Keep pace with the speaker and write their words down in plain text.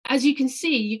as you can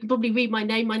see, you can probably read my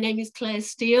name. My name is Claire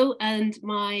Steele, and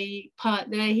my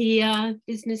partner here,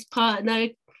 business partner,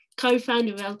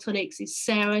 co-founder of Eltonics, is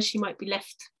Sarah. She might be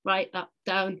left, right, up,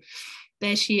 down.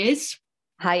 There she is.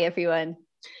 Hi, everyone.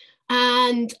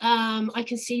 And I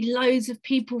can see loads of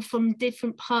people from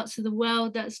different parts of the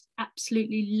world. That's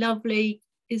absolutely lovely.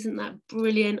 Isn't that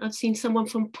brilliant? I've seen someone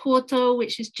from Porto,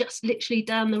 which is just literally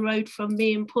down the road from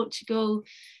me in Portugal.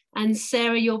 And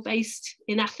Sarah, you're based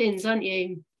in Athens, aren't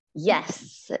you?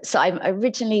 Yes. So I'm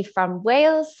originally from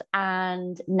Wales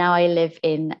and now I live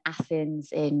in Athens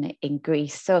in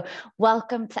Greece. So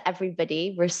welcome to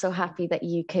everybody. We're so happy that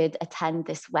you could attend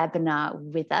this webinar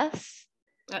with us.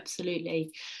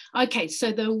 Absolutely. Okay,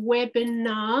 so the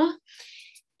webinar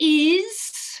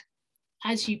is,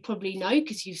 as you probably know,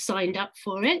 because you've signed up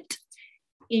for it,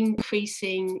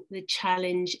 increasing the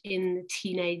challenge in the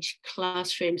teenage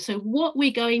classroom. So what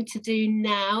we're going to do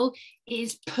now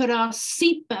is put our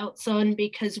seatbelts on,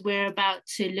 because we're about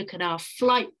to look at our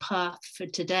flight path for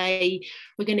today.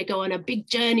 We're going to go on a big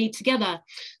journey together.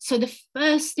 So the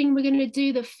first thing we're going to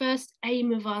do, the first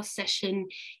aim of our session,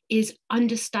 is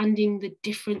understanding the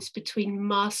difference between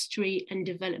mastery and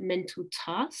developmental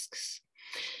tasks.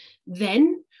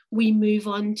 Then we move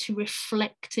on to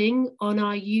reflecting on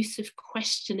our use of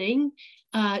questioning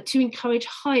to encourage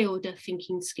high order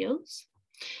thinking skills.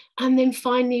 And then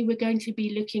finally, we're going to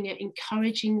be looking at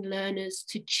encouraging learners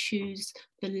to choose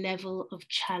the level of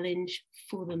challenge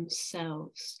for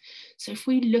themselves. So if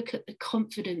we look at the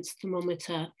confidence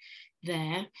thermometer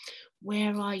there,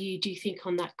 where are you, do you think,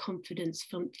 on that confidence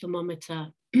thermometer?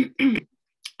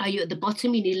 Are you at the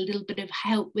bottom? You need a little bit of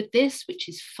help with this, which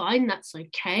is fine. That's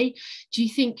okay. Do you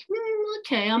think,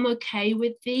 okay, I'm okay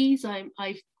with these.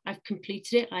 I've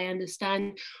completed it. I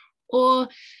understand. Or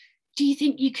do you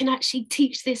think you can actually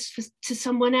teach this to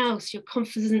someone else? Your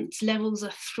confidence levels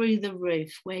are through the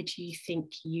roof. Where do you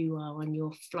think you are on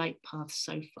your flight path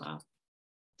so far?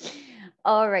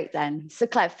 All right then. So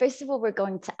Claire, first of all, we're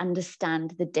going to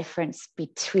understand the difference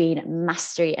between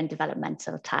mastery and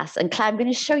developmental tasks. And Claire, I'm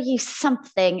going to show you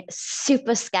something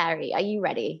super scary. Are you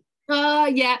ready?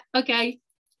 Yeah, okay.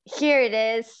 Here it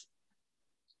is.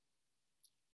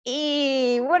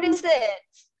 What is it?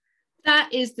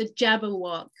 That is the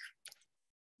Jabberwock.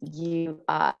 You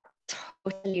are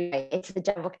totally right. It's the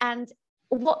Jabberwock. And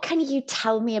what can you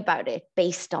tell me about it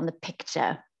based on the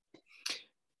picture?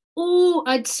 Oh,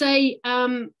 I'd say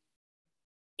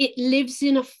it lives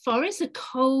in a forest, a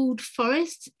cold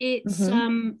forest. It's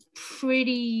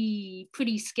pretty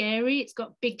scary. It's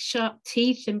got big sharp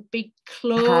teeth and big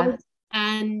claws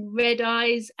and red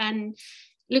eyes, and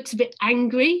looks a bit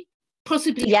angry,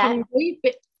 possibly hungry,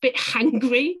 bit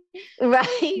hangry.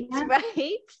 Right,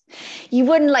 right. You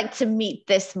wouldn't like to meet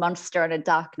this monster on a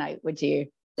dark night, would you?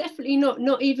 Definitely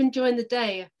not even during the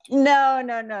day. No.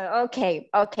 Okay.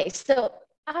 So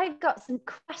I've got some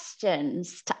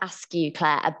questions to ask you,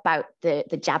 Claire, about the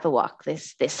Jabberwock,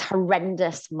 this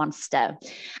horrendous monster.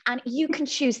 And you can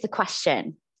choose the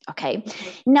question, okay?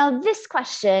 Now, this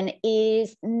question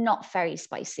is not very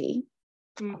spicy,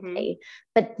 okay?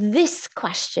 But this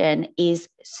question is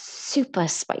super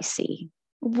spicy.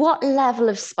 What level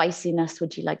of spiciness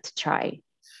would you like to try?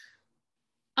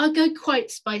 I'll go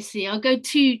quite spicy. I'll go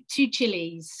two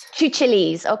chilies. 2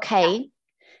 chilies, okay. Yeah.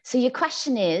 So your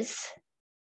question is,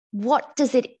 what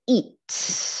does it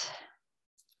eat?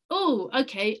 Oh,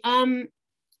 okay.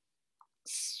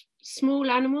 Small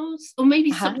animals, or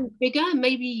maybe something bigger,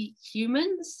 maybe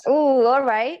humans. Oh, all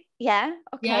right. Yeah.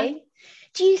 Okay. Yeah.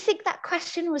 Do you think that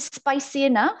question was spicy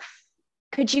enough?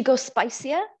 Could you go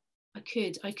spicier? I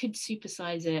could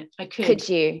supersize it. I could. Could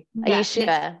you? Are you sure?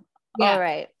 Yeah. All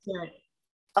right. Yeah.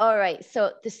 All right.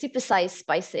 So the supersized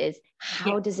spices,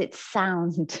 how does it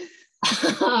sound?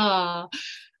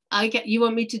 Okay, you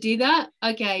want me to do that?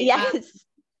 Okay. Yes.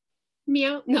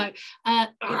 Meow. No.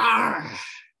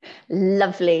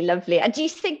 Lovely. And do you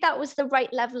think that was the right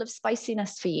level of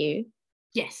spiciness for you?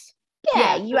 Yes.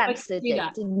 Yeah, you answered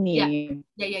it, didn't you?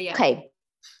 Yeah.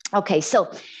 Okay.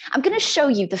 So I'm going to show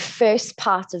you the first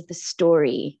part of the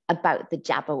story about the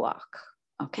Jabberwock.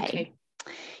 Okay.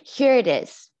 Here it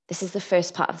is. This is the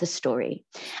first part of the story.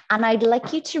 And I'd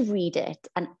like you to read it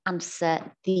and answer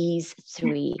these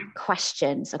 3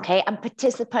 questions, okay? And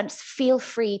participants, feel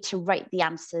free to write the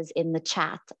answers in the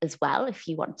chat as well, if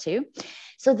you want to.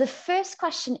 So the first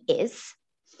question is,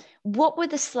 what were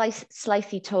the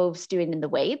Slithy Toves doing in the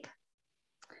Wabe?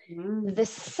 The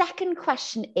second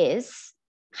question is,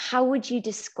 how would you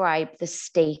describe the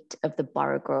state of the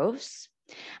Borogroves?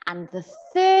 And the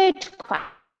third question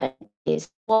is,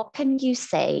 what can you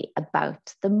say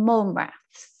about the mome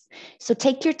raths? So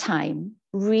take your time,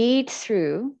 read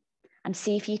through and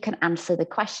see if you can answer the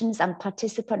questions. And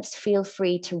participants, feel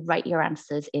free to write your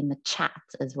answers in the chat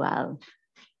as well.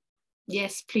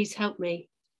 Yes, please help me.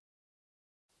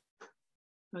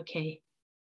 Okay.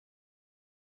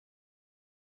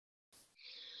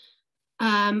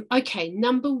 Okay,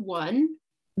 number one,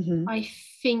 I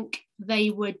think they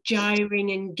were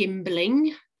gyring and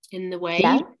gimbling in the wave.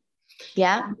 Yeah.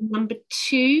 Yeah. Number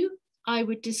two, I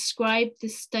would describe the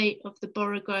state of the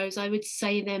borogoves. I would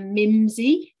say they're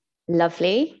mimsy.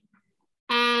 Lovely.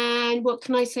 And what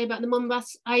can I say about the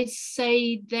mombas? I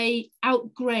say they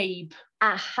outgrabe.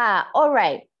 Aha. All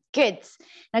right. Good.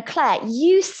 Now, Claire,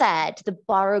 you said the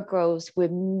borogoves were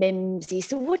mimsy.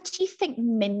 So what do you think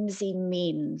mimsy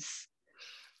means?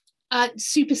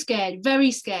 Super scared,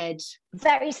 very scared.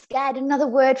 Very scared. Another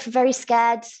word for very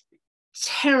scared.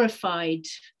 Terrified.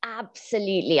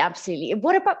 Absolutely, absolutely.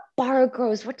 What about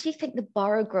borogoves? What do you think the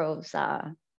borogoves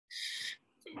are?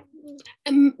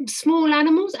 Small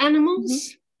animals.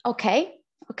 Okay.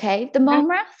 The mome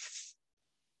raths?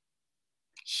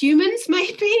 Humans,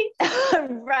 maybe.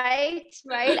 Right.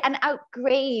 And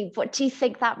outgrave, what do you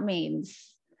think that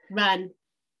means? Run.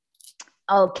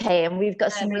 Okay, and we've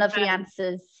got some lovely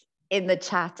answers in the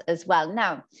chat as well.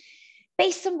 Now,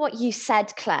 based on what you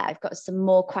said, Claire, I've got some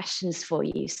more questions for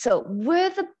you. So, were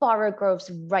the borogoves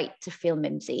right to feel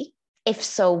mimsy? If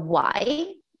so,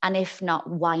 why? And if not,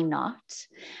 why not?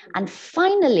 And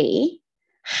finally,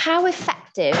 how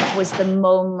effective was the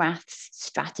mome rath's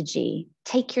strategy?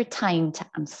 Take your time to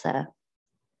answer.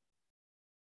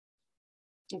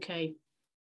 Okay.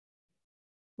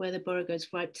 Were the borogoves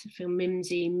right to feel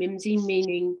mimsy? Mimsy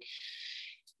meaning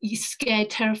you're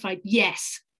scared, terrified.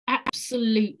 Yes,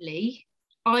 absolutely.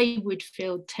 I would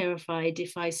feel terrified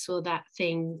if I saw that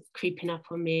thing creeping up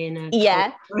on me in a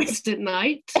cold forest at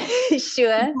night.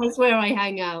 Sure. That's where I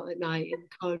hang out at night, in the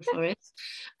cold forest.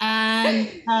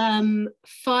 And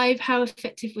 5, how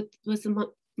effective was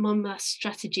the mom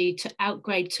strategy to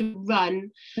outgrade, to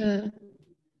run?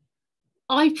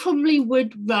 I probably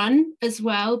would run as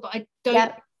well, but I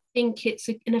don't think it's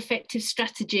an effective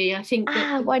strategy. I think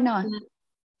that why not?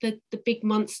 The big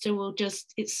monster will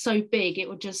just, it's so big, it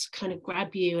will just kind of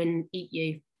grab you and eat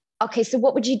you. Okay, so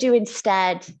what would you do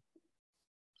instead?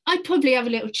 I'd probably have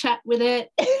a little chat with it.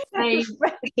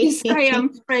 Say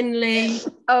I'm friendly.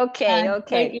 Okay.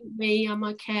 Don't eat me, I'm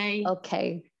okay.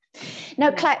 Okay.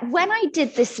 Now, Claire, when I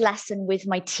did this lesson with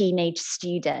my teenage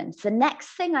students, the next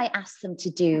thing I asked them to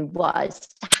do was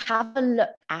to have a look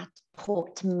at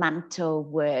portmanteau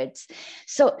words.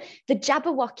 So the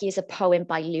Jabberwocky is a poem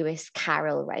by Lewis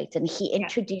Carroll, right? And he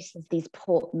introduces these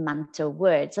portmanteau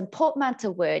words. And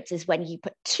portmanteau words is when you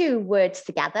put two words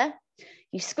together,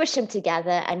 you squish them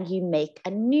together and you make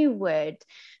a new word.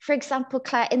 For example,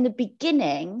 Claire, in the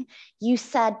beginning, you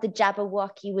said the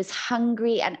Jabberwocky was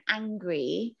hungry and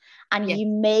angry, and you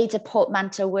made a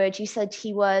portmanteau word. You said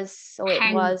he was, or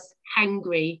it was?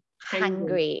 Hangry.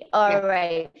 All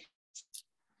right.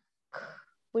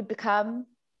 Would become?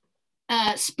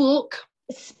 Spork.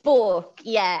 Spork,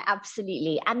 yeah,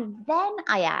 absolutely. And then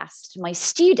I asked my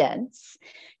students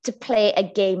to play a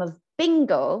game of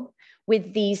bingo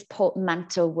with these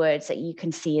portmanteau words that you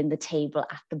can see in the table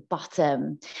at the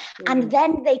bottom. And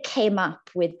then they came up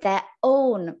with their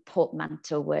own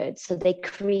portmanteau words. So they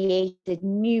created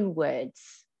new words.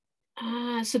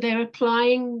 So they're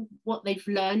applying what they've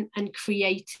learned and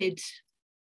created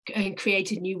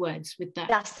new words with that.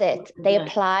 That's it. They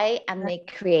apply and they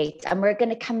create. And we're going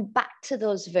to come back to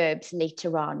those verbs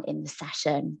later on in the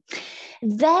session.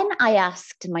 Then I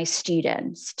asked my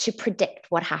students to predict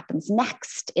what happens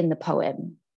next in the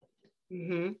poem.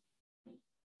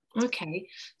 Okay.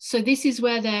 So this is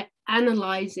where they're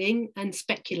analysing and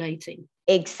speculating.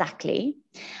 Exactly.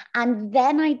 And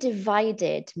then I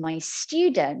divided my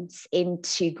students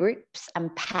into groups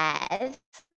and pairs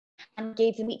and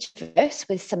gave them each verse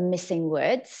with some missing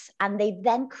words. And they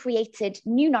then created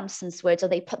new nonsense words, or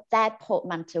they put their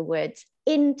portmanteau words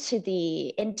into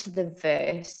the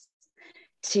verse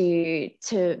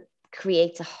to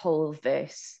create a whole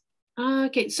verse.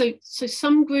 Okay, so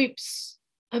some groups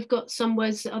have got some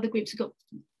words that other groups have got.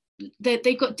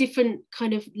 They've got different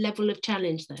kind of level of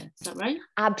challenge there. Is that right?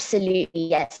 Absolutely,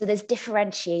 yes. So there's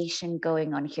differentiation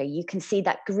going on here. You can see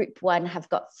that group 1 have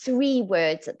got 3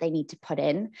 words that they need to put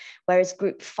in, whereas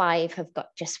group 5 have got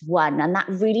just 1. And that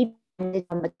really depended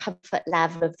on the comfort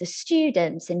level of the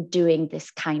students in doing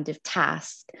this kind of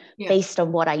task based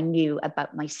on what I knew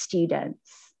about my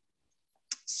students.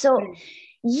 So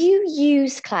you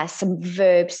use, Claire, some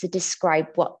verbs to describe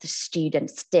what the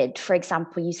students did. For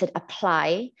example, you said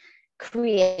apply,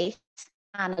 create,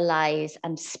 analyze,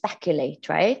 and speculate,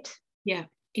 right? Yeah.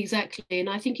 Exactly. And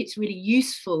I think it's really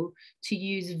useful to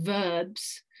use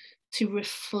verbs to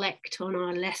reflect on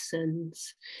our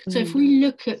lessons. So if we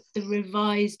look at the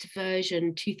revised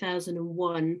version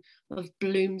 2001 of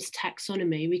Bloom's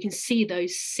taxonomy, we can see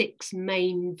those 6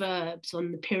 main verbs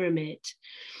on the pyramid.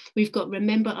 We've got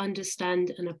remember,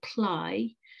 understand, and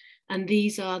apply. And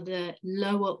these are the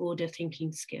lower order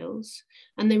thinking skills.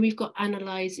 And then we've got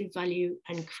analyze, evaluate,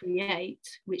 and create,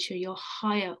 which are your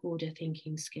higher order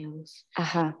thinking skills.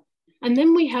 And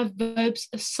then we have verbs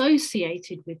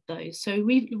associated with those. So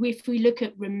if we look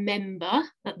at remember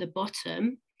at the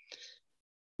bottom,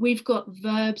 we've got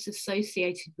verbs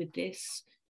associated with this,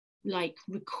 like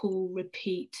recall,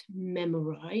 repeat,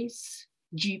 memorize,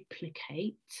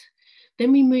 duplicate.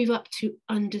 Then we move up to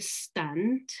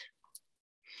understand.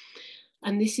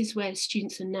 And this is where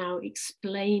students are now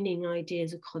explaining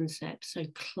ideas or concepts. So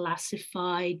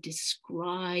classify,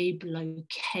 describe,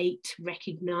 locate,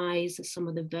 recognize are some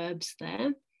of the verbs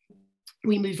there.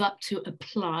 We move up to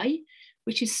apply,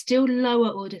 which is still lower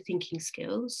order thinking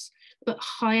skills, but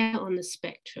higher on the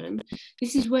spectrum.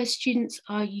 This is where students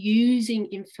are using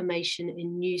information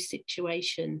in new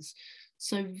situations.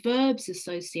 So verbs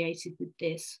associated with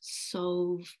this: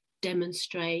 solve,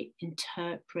 demonstrate,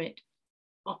 interpret,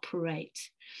 operate.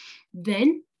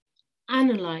 Then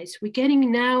analyze. We're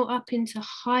getting now up into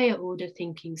higher order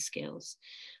thinking skills.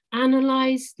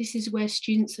 Analyze, this is where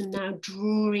students are now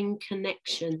drawing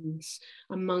connections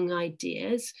among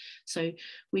ideas. So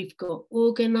we've got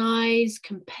organize,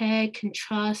 compare,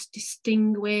 contrast,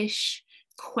 distinguish,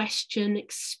 question,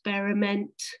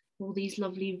 experiment, all these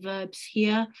lovely verbs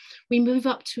here. We move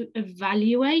up to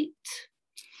evaluate.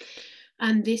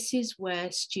 And this is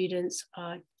where students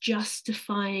are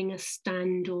justifying a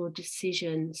stand or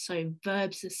decision. So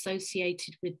verbs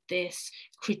associated with this: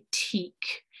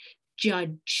 critique,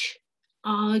 judge,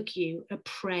 argue,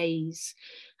 appraise.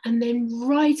 And then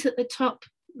right at the top,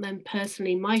 and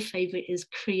personally my favorite is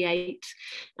create.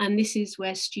 And this is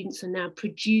where students are now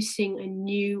producing a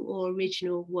new or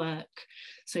original work.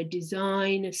 So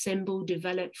design, assemble,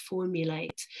 develop,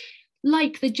 formulate.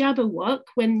 Like the Jabberwock,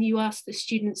 when you ask the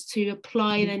students to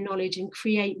apply their knowledge and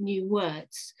create new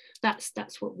words,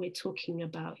 that's what we're talking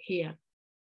about here.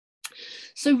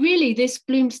 So really, this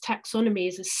Bloom's taxonomy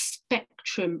is a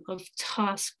spectrum of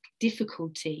task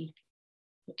difficulty,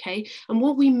 okay? And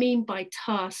what we mean by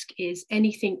task is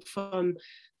anything from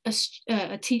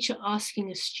a teacher asking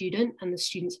a student and the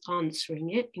students answering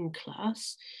it in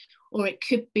class, or it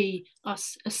could be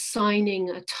us assigning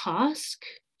a task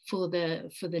for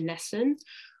the lesson,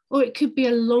 or it could be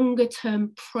a longer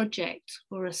term project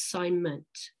or assignment.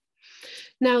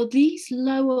 Now, these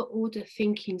lower order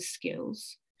thinking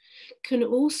skills can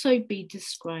also be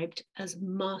described as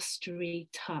mastery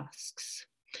tasks,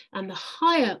 and the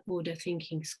higher order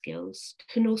thinking skills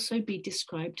can also be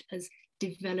described as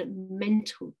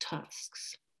developmental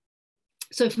tasks.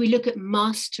 So if we look at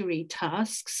mastery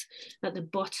tasks at the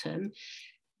bottom,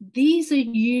 these are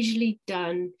usually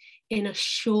done in a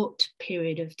short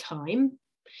period of time,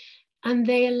 and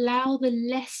they allow the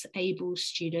less able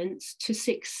students to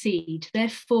succeed,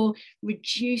 therefore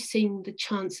reducing the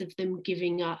chance of them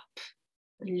giving up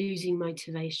and losing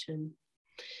motivation.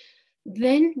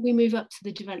 Then we move up to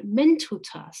the developmental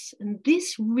tasks, and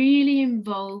this really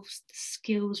involves the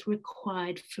skills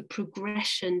required for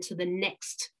progression to the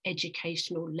next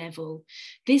educational level.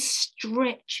 This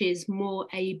stretches more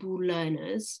able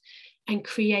learners and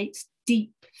creates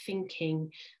deep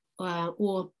thinking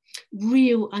or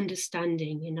real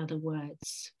understanding, in other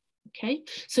words. Okay,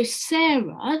 so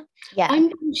Sarah, I'm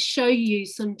going to show you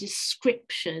some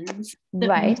descriptions that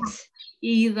match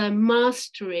either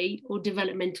mastery or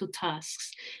developmental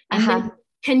tasks. And then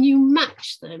can you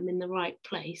match them in the right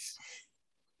place?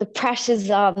 The pressure's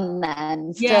on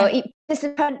then. Yeah. So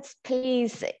participants,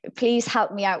 please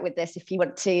help me out with this. If you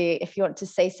want to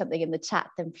say something in the chat,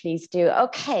 then please do.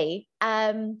 Okay.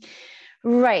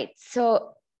 Right.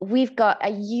 So we've got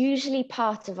usually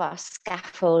part of our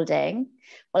scaffolding.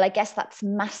 Well, I guess that's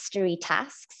mastery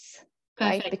tasks.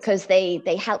 Perfect. Right? Because they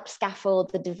help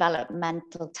scaffold the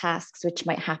developmental tasks, which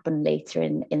might happen later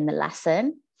in the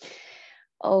lesson.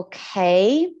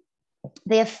 Okay.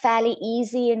 They are fairly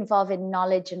easy, involving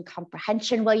knowledge and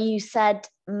comprehension. Well, you said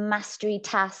mastery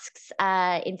tasks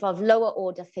involve lower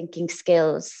order thinking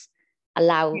skills,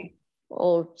 allow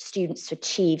all students to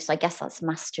achieve. So I guess that's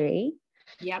mastery.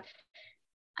 Yep.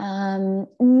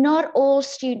 Not all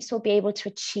students will be able to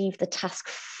achieve the task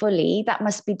fully. That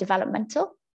must be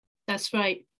developmental. That's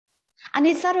right. And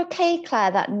is that okay,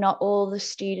 Claire, that not all the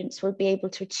students will be able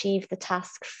to achieve the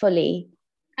task fully?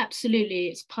 Absolutely.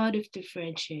 It's part of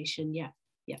differentiation. Yeah.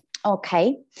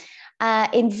 Okay.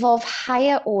 Involve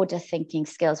higher order thinking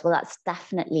skills. Well, that's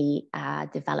definitely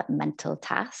developmental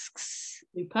tasks.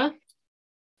 Super.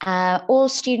 All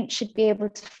students should be able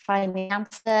to find the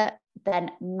answer.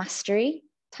 Then mastery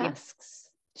tasks.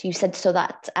 So you said so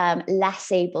that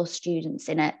less able students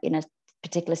in a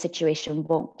particular situation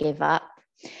won't give up.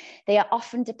 They are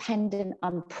often dependent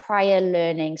on prior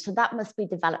learning. So that must be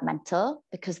developmental,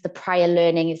 because the prior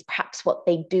learning is perhaps what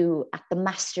they do at the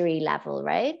mastery level,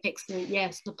 right? Excellent.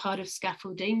 Yes, the part of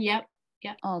scaffolding. Yep.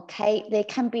 Okay. They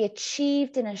can be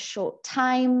achieved in a short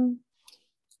time.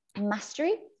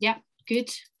 Mastery. Yeah,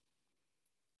 good.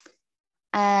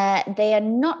 They are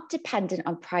not dependent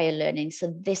on prior learning.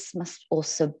 So this must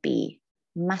also be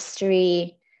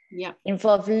mastery. Yeah.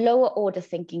 Involve lower order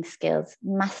thinking skills.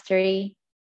 Mastery.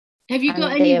 Have you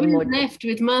got any room left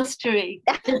with mastery?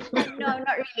 No, not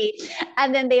really.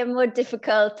 And then they are more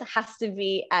difficult. Has to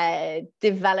be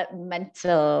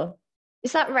developmental.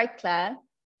 Is that right, Claire?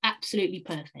 Absolutely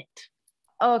perfect.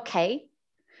 Okay.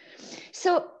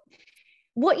 So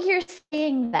what you're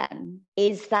saying then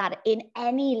is that in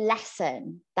any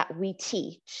lesson that we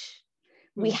teach,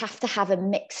 we have to have a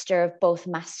mixture of both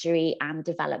mastery and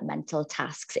developmental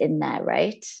tasks in there,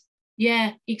 right?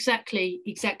 Yeah, exactly.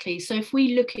 So if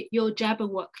we look at your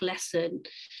Jabberwock lesson,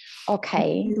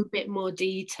 okay, in a little bit more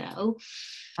detail,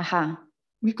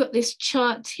 we've got this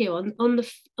chart here in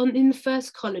the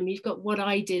first column. You've got what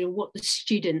I did or what the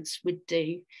students would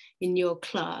do in your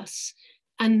class,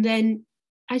 and then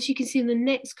as you can see in the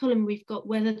next column, we've got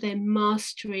whether they're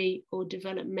mastery or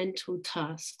developmental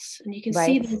tasks, and you can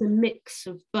see there's a mix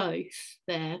of both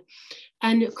there.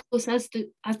 And of course, as the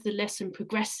lesson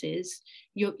progresses,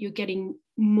 you're getting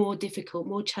more difficult,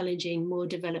 more challenging, more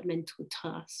developmental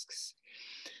tasks.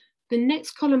 The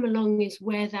next column along is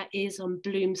where that is on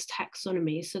Bloom's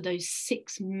taxonomy. So those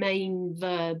 6 main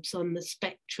verbs on the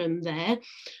spectrum there: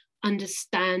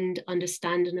 understand,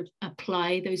 and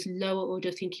apply, those lower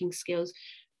order thinking skills,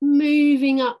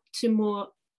 moving up to more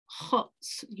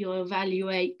HOTS, your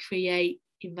evaluate, create,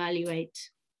 evaluate.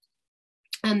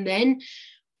 And then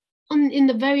in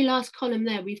the very last column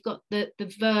there, we've got the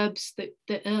verbs that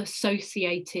are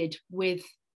associated with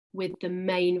the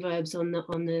main verbs on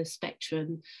the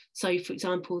spectrum. So for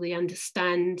example, the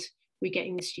understand, we're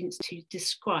getting the students to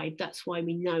describe. That's why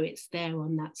we know it's there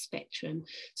on that spectrum.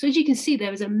 So as you can see,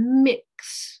 there is a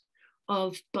mix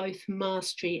of both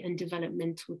mastery and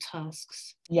developmental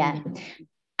tasks. Yeah.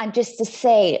 And just to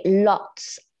say,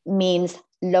 LOTS means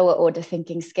lower order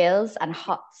thinking skills, and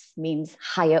HOTS means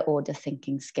higher order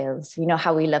thinking skills. You know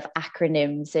how we love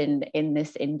acronyms in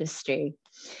this industry.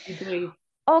 Agree.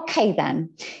 Okay, then.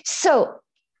 So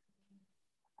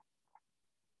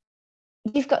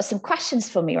you've got some questions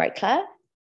for me, right, Claire?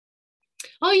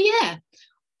 Oh, yeah.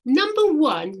 Number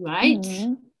 1, right?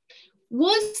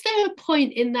 Was there a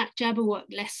point in that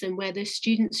Jabberwock lesson where the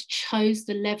students chose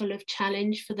the level of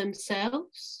challenge for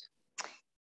themselves?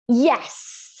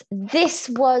 Yes. This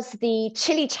was the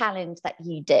chili challenge that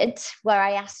you did, where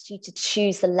I asked you to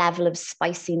choose the level of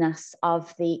spiciness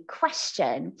of the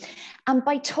question. And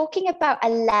by talking about a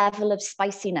level of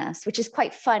spiciness, which is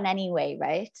quite fun anyway,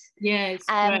 right? Yes,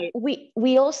 right.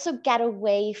 We also get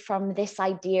away from this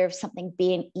idea of something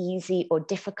being easy or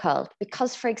difficult,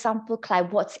 because, for example, Claire,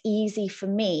 what's easy for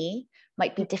me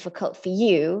might be difficult for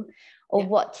you, or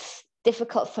what's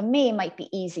difficult for me might be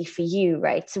easy for you,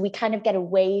 right? So we kind of get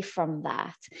away from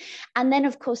that. And then,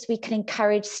 of course, we can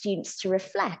encourage students to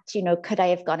reflect, could I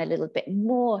have gone a little bit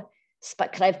more,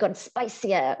 could I have gone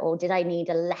spicier, or did I need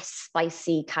a less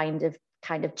spicy kind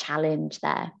of challenge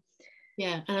there?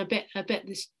 Yeah, and I bet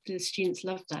the students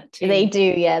love that too. They do,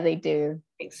 yeah, they do.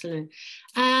 Excellent.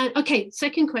 Okay,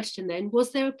 second question then.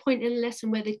 Was there a point in the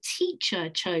lesson where the teacher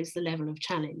chose the level of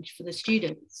challenge for the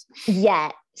students?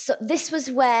 Yeah, so this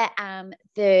was where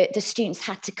the students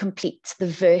had to complete the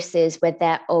verses with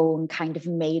their own kind of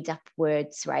made up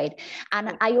words, right?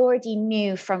 And I already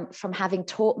knew from having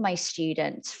taught my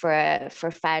students for a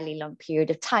fairly long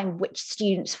period of time which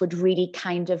students would really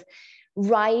kind of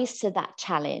rise to that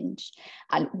challenge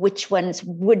and which ones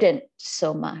wouldn't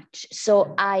so much.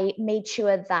 So I made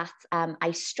sure that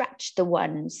I stretched the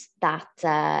ones that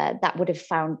would have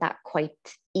found that quite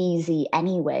easy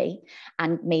anyway,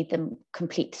 and made them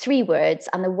complete 3 words.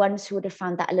 And the ones who would have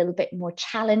found that a little bit more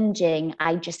challenging,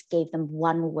 I just gave them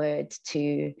 1 word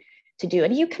to do.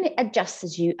 And you can adjust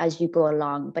as you go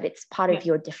along, but it's part of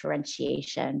your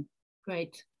differentiation.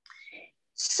 Great.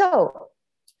 So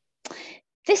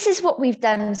this is what we've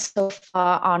done so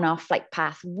far on our flight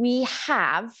path. We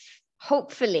have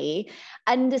hopefully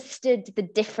understood the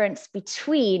difference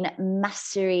between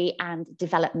mastery and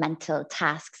developmental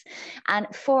tasks. And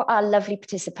for our lovely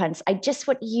participants, I just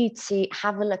want you to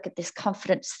have a look at this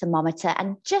confidence thermometer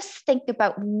and just think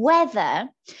about whether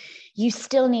you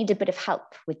still need a bit of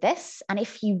help with this. And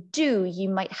if you do, you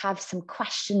might have some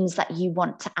questions that you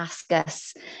want to ask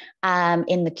us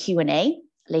in the Q&A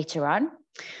later on.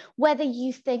 Whether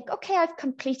you think, okay, I've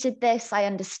completed this, I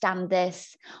understand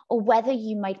this, or whether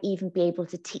you might even be able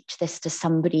to teach this to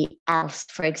somebody else,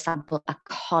 for example, a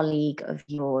colleague of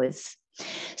yours.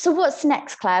 So what's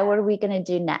next, Claire? What are we going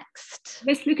to do next?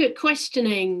 Let's look at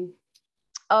questioning.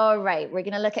 All right, we're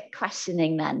going to look at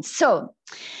questioning then. So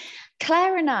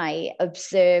Claire and I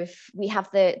we have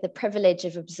the privilege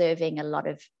of observing a lot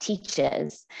of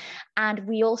teachers, and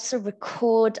we also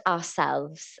record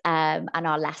ourselves and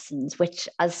our lessons, which,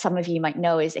 as some of you might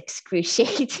know, is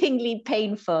excruciatingly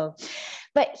painful.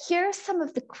 But here are some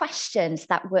of the questions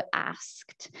that were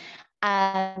asked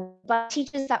by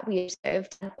teachers that we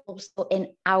observed, and also in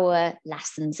our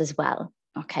lessons as well.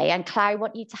 Okay, and Claire, I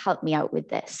want you to help me out with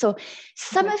this. So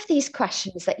some of these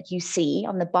questions that you see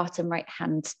on the bottom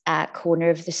right-hand corner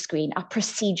of the screen are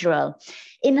procedural.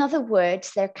 In other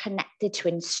words, they're connected to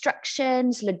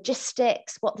instructions,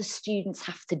 logistics, what the students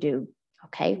have to do.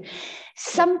 Okay,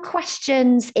 some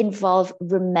questions involve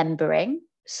remembering.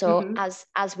 So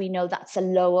as we know, that's a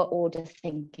lower order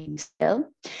thinking skill.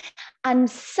 And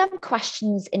some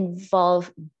questions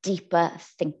involve deeper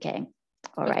thinking.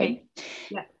 All right.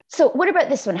 Yeah. So what about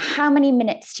this one? How many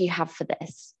minutes do you have for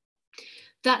this?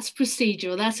 That's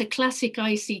procedural. That's a classic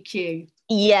ICQ.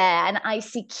 Yeah, an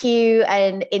ICQ,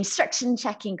 an instruction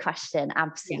checking question.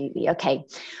 Absolutely. Yeah. Okay.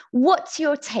 What's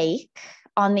your take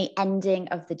on the ending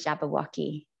of the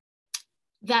Jabberwocky?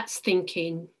 That's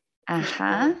thinking.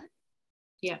 Uh-huh.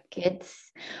 Yeah. Good.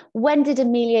 When did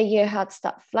Amelia Earhart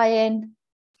start flying?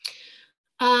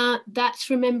 That's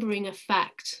remembering a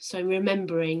fact. So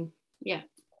remembering. Yeah.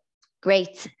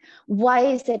 Great. Why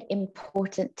is it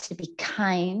important to be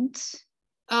kind?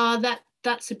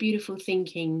 That's a beautiful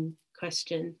thinking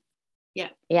question. Yeah.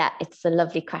 Yeah, it's a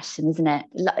lovely question, isn't it?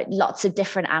 Lots of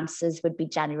different answers would be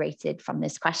generated from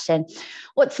this question.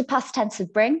 What's the past tense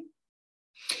of bring?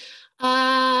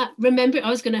 Remember,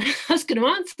 I was gonna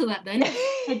answer that then.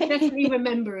 Definitely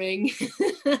remembering.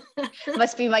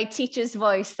 Must be my teacher's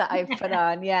voice that I've put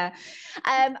on. Yeah.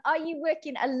 Are you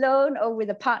working alone or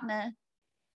with a partner?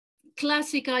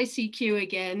 Classic ICQ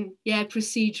again. Yeah,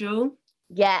 procedural.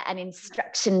 Yeah, an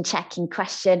instruction checking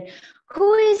question.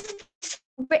 Who is this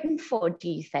written for, do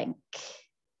you think?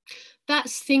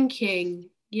 That's thinking.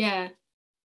 Yeah.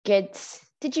 Good.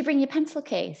 Did you bring your pencil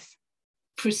case?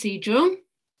 Procedural.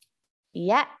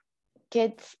 Yeah,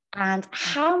 good. And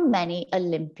how many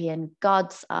Olympian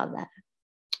gods are there?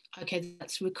 Okay,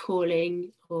 that's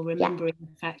recalling or remembering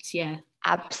facts. Yeah.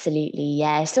 Absolutely,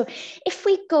 yeah. So if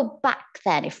we go back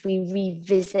then, if we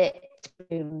revisit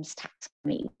Bloom's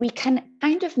taxonomy, we can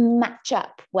kind of match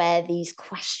up where these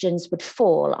questions would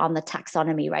fall on the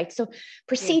taxonomy, right? So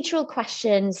procedural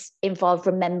questions involve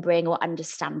remembering or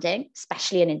understanding,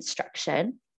 especially in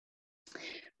instruction.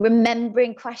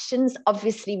 Remembering questions,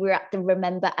 obviously we're at the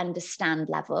remember, understand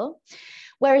level.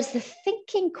 Whereas the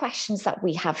thinking questions that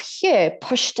we have here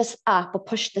pushed us up, or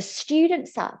pushed the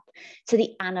students up to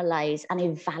the analyze and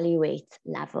evaluate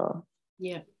level.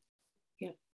 Yeah,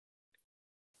 yeah.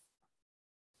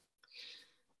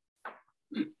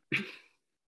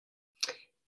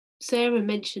 Sarah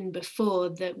mentioned before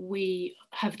that we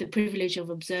have the privilege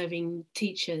of observing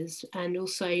teachers, and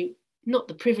also not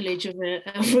the privilege of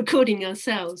recording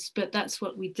ourselves, but that's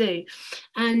what we do.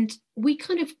 And we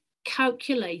kind of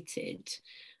calculated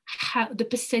how the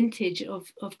percentage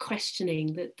of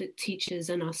questioning that teachers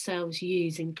and ourselves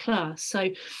use in class. So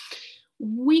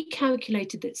we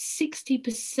calculated that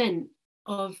 60%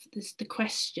 of the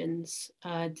questions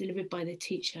delivered by the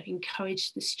teacher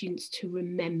encouraged the students to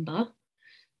remember.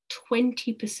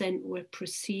 20% were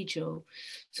procedural.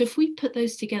 So if we put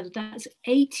those together, that's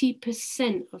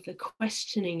 80% of the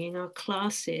questioning in our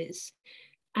classes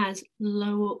as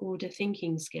lower order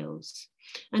thinking skills.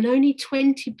 And only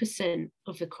 20%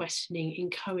 of the questioning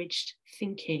encouraged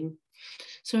thinking.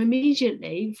 So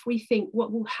immediately, if we think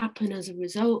what will happen as a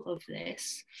result of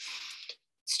this,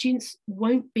 students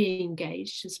won't be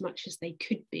engaged as much as they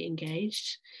could be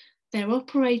engaged. They're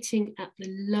operating at the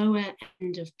lower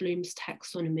end of Bloom's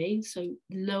taxonomy, so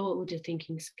lower order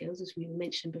thinking skills, as we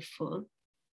mentioned before.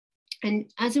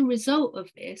 And as a result of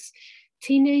this,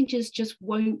 teenagers just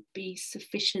won't be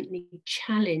sufficiently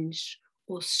challenged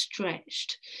or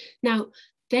stretched. Now,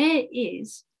 there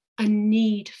is a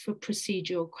need for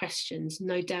procedural questions,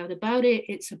 no doubt about it.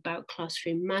 It's about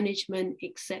classroom management,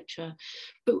 etc.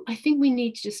 But I think we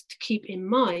need just to keep in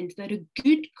mind that a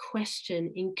good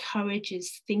question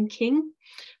encourages thinking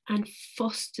and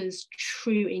fosters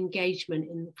true engagement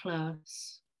in the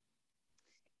class.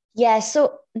 Yeah,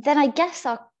 so then I guess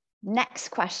our next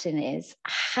question is,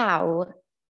 how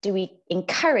do we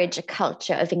encourage a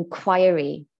culture of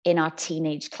inquiry in our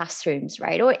teenage classrooms,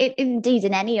 right? Or indeed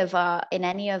in any of our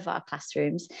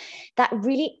classrooms, that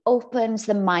really opens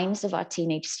the minds of our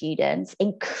teenage students,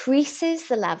 increases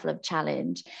the level of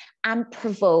challenge, and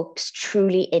provokes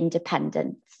truly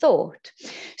independent thought.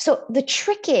 So the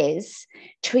trick is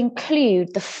to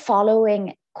include the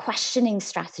following questioning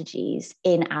strategies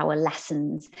in our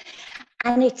lessons.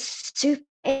 And it's super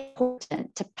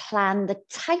important to plan the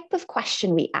type of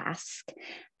question we ask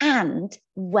and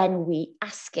when we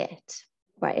ask it,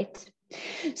 right?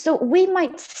 So we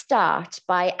might start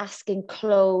by asking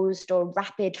closed or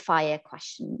rapid fire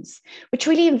questions, which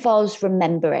really involves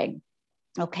remembering.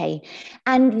 Okay,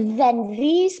 and then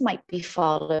these might be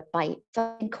followed by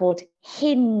something called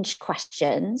hinge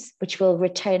questions, which we'll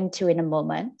return to in a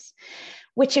moment,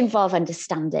 which involve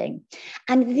understanding.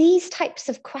 And these types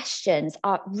of questions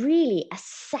are really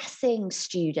assessing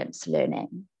students'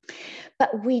 learning.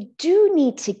 But we do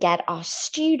need to get our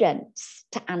students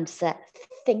to answer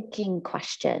thinking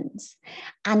questions.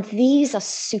 And these are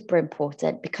super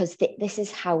important because this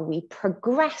is how we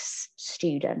progress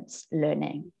students'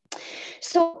 learning.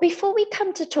 So before we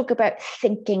come to talk about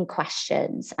thinking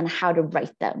questions and how to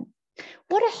write them,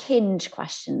 what are hinge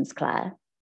questions, Claire?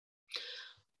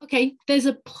 Okay, there's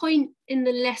a point in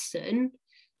the lesson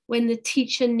when the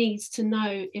teacher needs to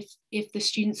know if the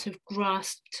students have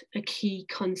grasped a key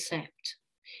concept.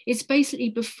 It's basically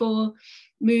before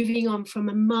moving on from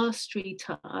a mastery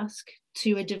task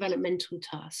to a developmental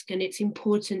task. And it's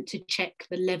important to check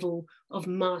the level of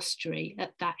mastery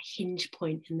at that hinge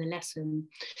point in the lesson.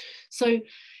 So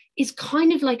it's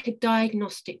kind of like a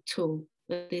diagnostic tool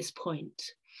at this point.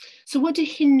 So what do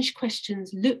hinge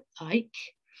questions look like?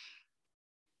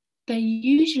 They're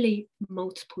usually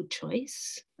multiple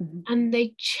choice, and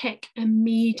they check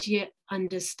immediate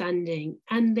understanding,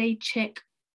 and they check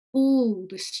all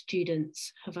the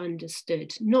students have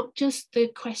understood, not just the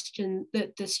question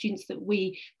that the students that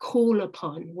we call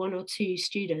upon, one or two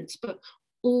students, but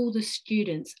all the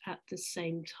students at the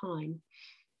same time.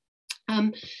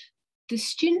 The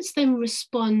students then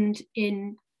respond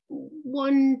in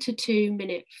 1 to 2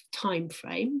 minute time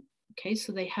frame. Okay,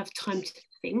 so they have time to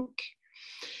think.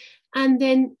 And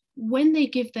then when they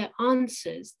give their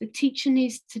answers, the teacher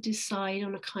needs to decide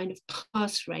on a kind of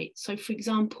pass rate. So for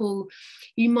example,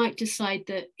 you might decide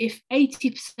that if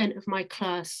 80% of my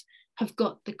class have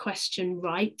got the question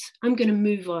right, I'm going to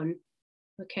move on,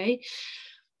 okay?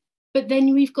 But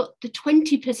then we've got the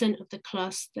 20% of the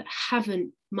class that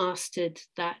haven't mastered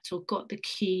that or got the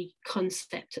key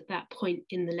concept at that point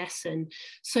in the lesson.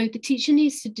 So the teacher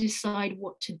needs to decide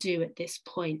what to do at this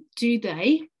point. Do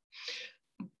they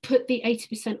put the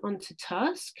 80% onto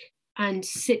task and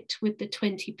sit with the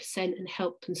 20% and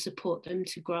help and support them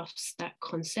to grasp that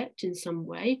concept in some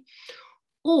way?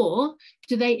 Or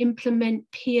do they implement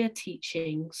peer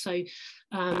teaching? So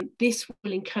this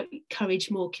will encourage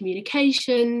more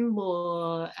communication,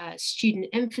 more student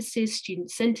emphasis,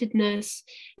 student-centeredness.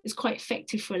 It's quite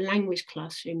effective for a language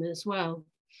classroom as well.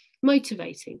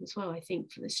 Motivating as well, I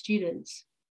think, for the students.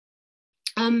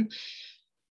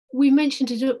 We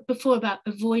mentioned it before about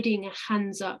avoiding a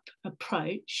hands-up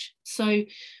approach. So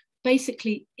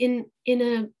basically in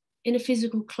a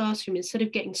physical classroom, instead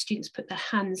of getting students to put their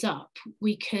hands up,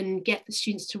 we can get the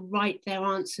students to write their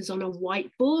answers on a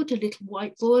whiteboard, a little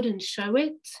whiteboard, and show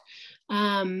it.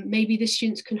 Maybe the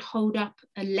students can hold up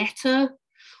a letter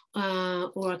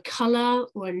or a colour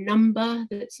or a number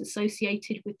that's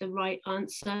associated with the right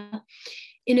answer.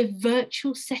 In a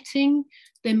virtual setting,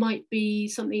 there might be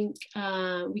something,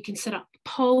 we can set up a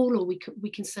poll, or we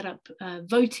can set up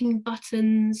voting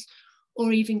buttons,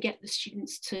 or even get the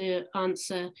students to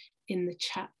answer in the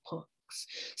chat box.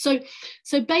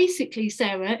 So basically,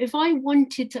 Sarah, if I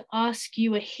wanted to ask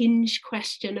you a hinge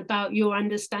question about your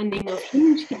understanding of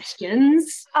hinge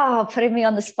questions. Oh, putting me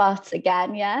on the spot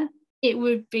again, yeah? It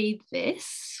would be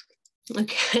this.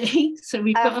 Okay, so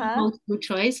we've got a multiple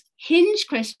choice. Hinge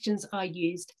questions are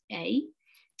used, A,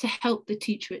 to help the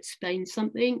teacher explain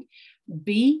something,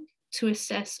 B, to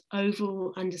assess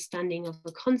overall understanding of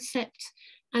the concept,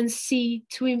 and C,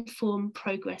 to inform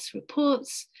progress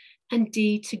reports, and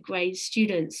D, to grade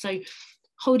students. So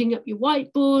holding up your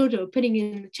whiteboard or putting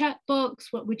it in the chat box,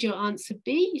 what would your answer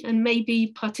be? And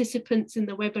maybe participants in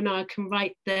the webinar can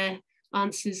write their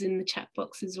answers in the chat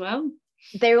box as well.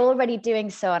 They're already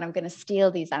doing so, and I'm going to steal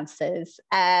these answers.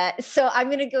 So I'm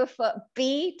going to go for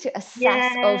B, to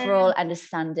assess overall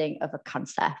understanding of a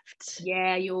concept.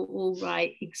 Yeah, you're all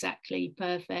right. Exactly.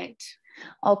 Perfect.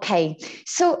 Okay,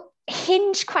 so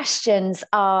hinge questions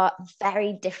are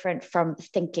very different from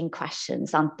thinking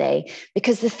questions, aren't they?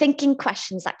 Because the thinking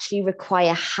questions actually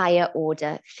require higher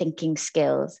order thinking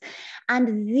skills.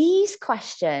 And these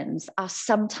questions are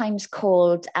sometimes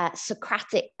called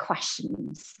Socratic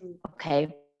questions. Okay.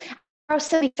 There are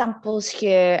some examples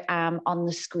here on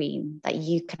the screen that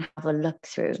you can have a look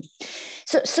through.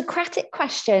 So Socratic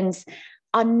questions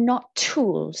are not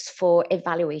tools for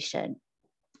evaluation.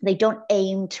 They don't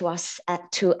aim to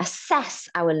assess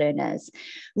our learners.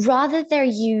 Rather, they're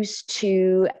used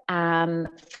to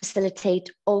facilitate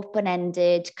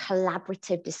open-ended,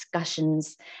 collaborative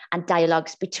discussions and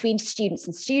dialogues between students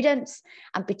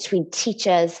and between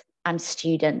teachers and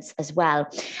students as well.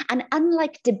 And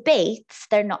unlike debates,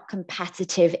 they're not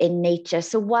competitive in nature.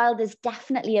 So while there's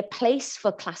definitely a place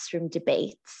for classroom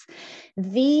debates,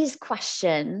 these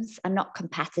questions are not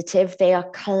competitive, they are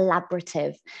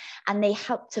collaborative, and they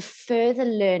help to further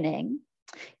learning,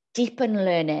 deepen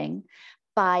learning,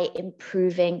 by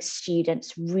improving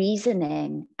students'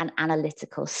 reasoning and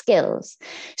analytical skills.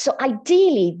 So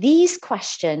ideally, these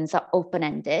questions are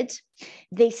open-ended.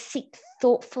 They seek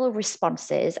thoughtful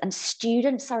responses, and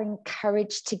students are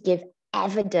encouraged to give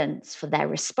evidence for their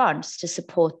response to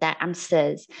support their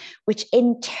answers, which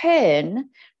in turn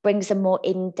brings a more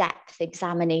in-depth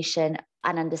examination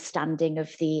and understanding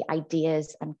of the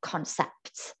ideas and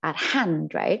concepts at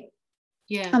hand, right?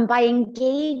 Yeah. And by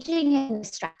engaging in the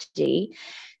strategy,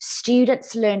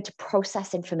 students learn to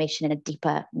process information in a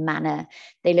deeper manner.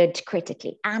 They learn to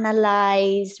critically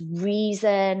analyze,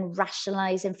 reason,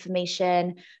 rationalize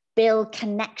information, build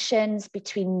connections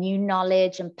between new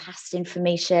knowledge and past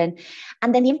information.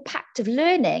 And then the impact of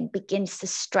learning begins to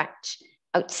stretch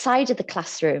outside of the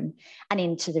classroom and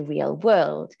into the real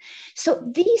world. So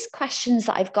these questions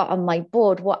that I've got on my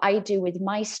board, what I do with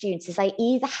my students is I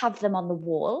either have them on the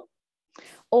wall,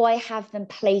 or I have them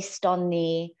placed on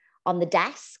the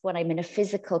desk when I'm in a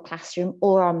physical classroom,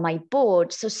 or on my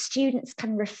board, so students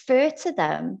can refer to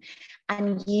them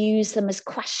and use them as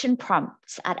question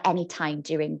prompts at any time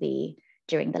during the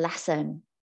lesson.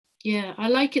 Yeah, I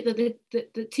like it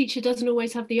that the teacher doesn't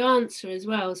always have the answer as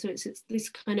well. So it's this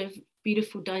kind of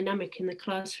beautiful dynamic in the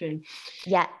classroom.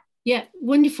 Yeah. Yeah,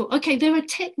 wonderful. Okay, there are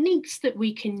techniques that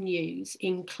we can use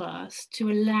in class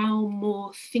to allow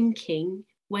more thinking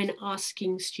when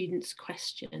asking students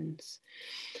questions.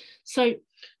 So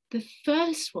the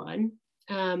first one,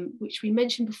 which we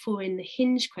mentioned before in the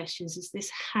hinge questions, is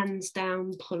this hands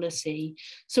down policy.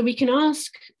 So we can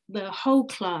ask the whole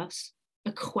class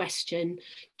a question,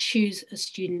 choose a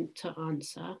student to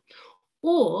answer,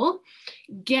 or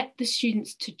get the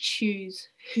students to choose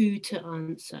who to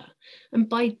answer. And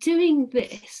by doing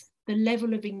this, the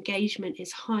level of engagement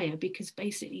is higher, because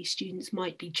basically students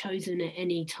might be chosen at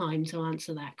any time to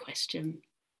answer that question.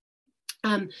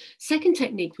 Second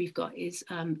technique we've got is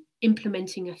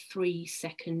implementing a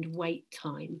 3-second wait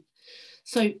time.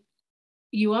 So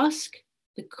you ask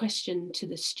the question to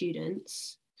the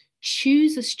students,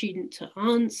 choose a student to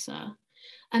answer,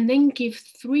 and then give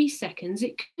 3 seconds.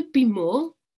 It could be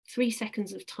more, 3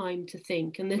 seconds of time to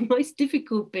think. And the most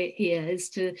difficult bit here is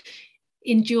to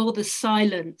endure the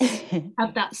silence,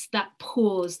 have that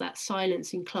pause, that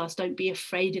silence in class. Don't be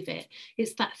afraid of it.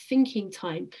 It's that thinking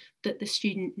time that the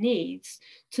student needs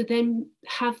to then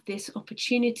have this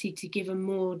opportunity to give a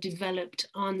more developed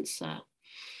answer.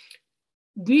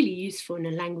 Really useful in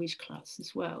a language class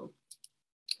as well.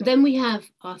 Then we have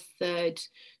our third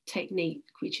technique,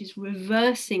 which is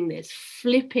reversing this,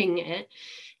 flipping it,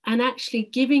 and actually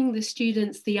giving the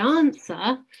students the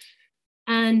answer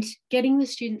and getting the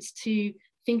students to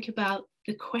think about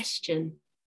the question.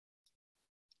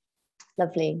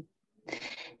 Lovely.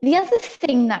 The other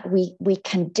thing that we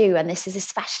can do, and this is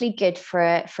especially good for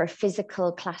a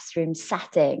physical classroom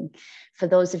setting, for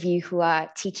those of you who are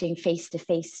teaching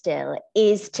face-to-face still,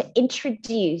 is to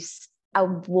introduce a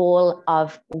wall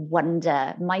of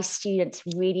wonder. My students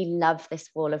really love this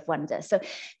wall of wonder. So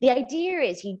the idea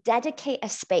is you dedicate a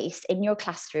space in your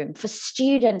classroom for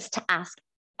students to ask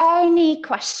any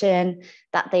question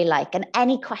that they like, and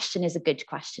any question is a good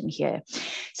question here.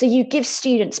 So you give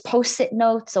students post-it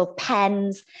notes or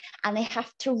pens, and they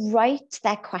have to write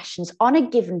their questions on a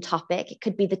given topic. It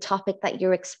could be the topic that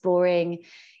you're exploring,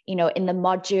 in the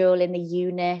module, in the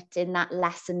unit, in that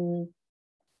lesson.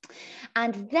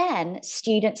 And then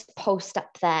students post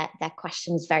up their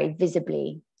questions very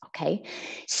visibly Okay,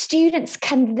 students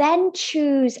can then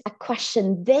choose a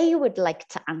question they would like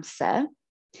to answer,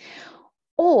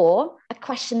 or a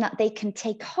question that they can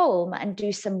take home and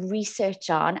do some research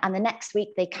on, and the next week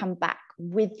they come back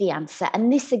with the answer.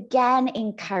 And this again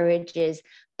encourages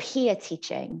peer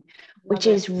teaching, which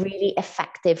is really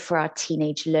effective for our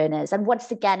teenage learners. And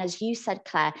once again, as you said,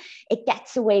 Claire, it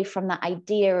gets away from the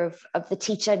idea of the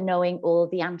teacher knowing all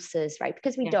the answers, right?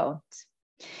 Because we don't.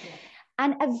 Yeah.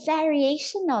 And a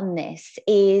variation on this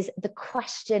is the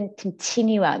question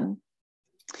continuum.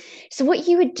 So what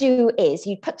you would do is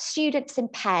you'd put students in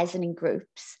pairs and in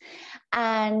groups,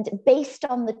 and based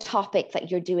on the topic that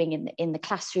you're doing in the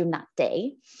classroom that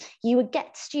day, you would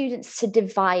get students to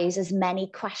devise as many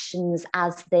questions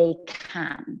as they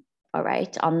can, all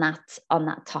right, on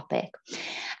that topic.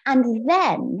 And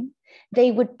then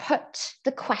they would put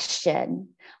the question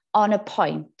on a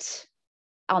point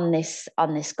on this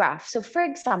graph. So for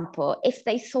example, if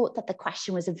they thought that the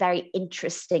question was a very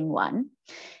interesting one,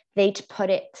 they'd put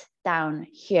it down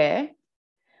here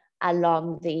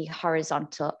along the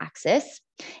horizontal axis.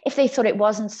 If they thought it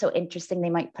wasn't so interesting, they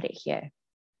might put it here.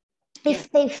 Yeah.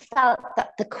 If they felt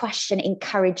that the question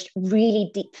encouraged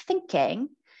really deep thinking,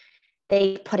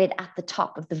 they put it at the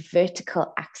top of the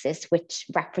vertical axis, which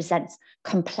represents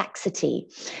complexity.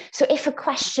 So if a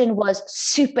question was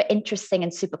super interesting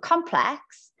and super complex,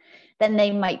 then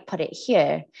they might put it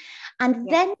here. And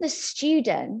then the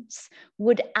students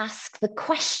would ask the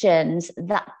questions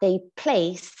that they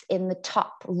place in the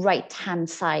top right-hand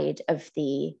side of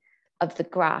the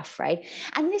graph, right?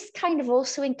 And this kind of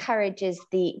also encourages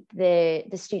the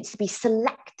students to be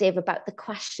selective about the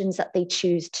questions that they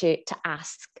choose to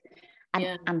ask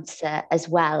and answer as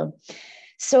well.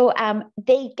 So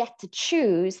they get to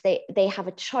choose, they have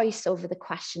a choice over the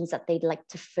questions that they'd like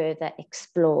to further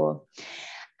explore.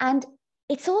 And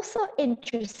it's also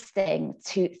interesting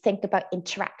to think about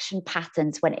interaction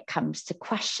patterns when it comes to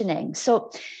questioning.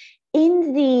 So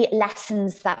in the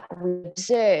lessons that we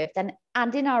observed,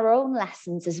 and in our own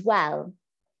lessons as well,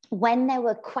 when there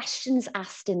were questions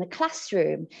asked in the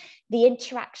classroom, the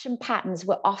interaction patterns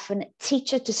were often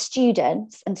teacher to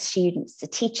students and students to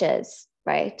teachers,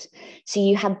 right? So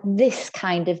you had this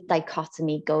kind of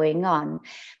dichotomy going on.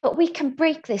 But we can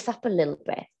break this up a little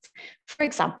bit. For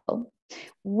example,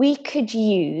 we could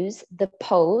use the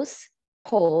pose,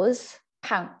 pause,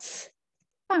 pounce,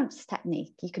 bounce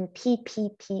technique. You can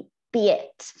PPP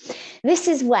it. This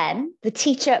is when the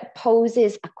teacher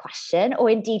poses a question, or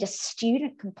indeed a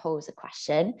student can pose a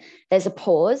question. There's a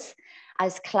pause.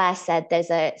 As Claire said, there's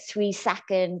a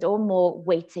 3-second or more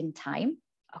waiting time.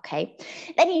 Okay.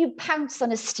 Then you pounce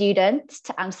on a student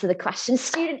to answer the question.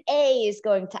 Student A is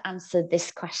going to answer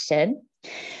this question.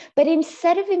 But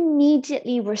instead of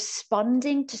immediately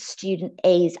responding to student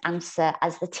A's answer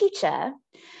as the teacher,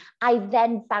 I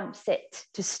then bounce it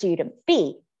to student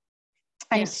B.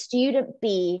 And student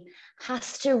B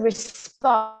has to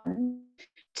respond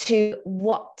to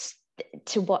what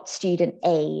student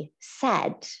A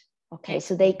said. Okay,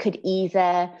 so they could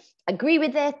either agree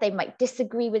with it, they might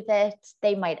disagree with it,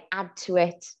 they might add to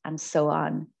it, and so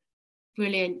on.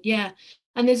 Brilliant, yeah.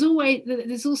 And there's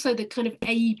also the kind of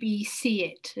A, B, C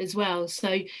it as well.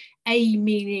 So A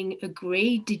meaning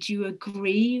agree. Did you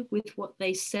agree with what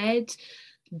they said?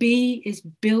 B is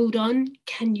build on.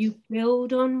 Can you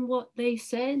build on what they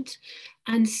said?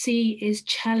 And C is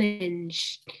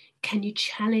challenge. Can you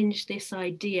challenge this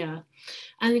idea?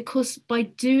 And of course, by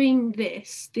doing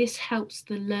this helps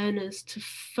the learners to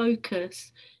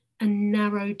focus and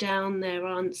narrow down their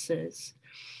answers.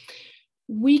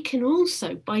 We can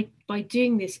also, by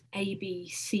doing this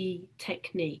ABC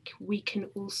technique, we can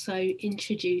also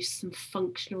introduce some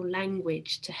functional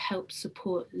language to help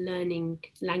support learning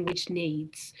language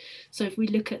needs. So if we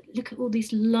look at all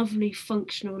these lovely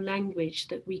functional language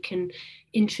that we can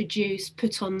introduce,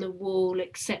 put on the wall,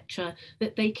 etc.,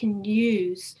 that they can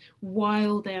use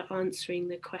while they're answering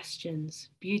the questions.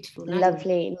 Beautiful language.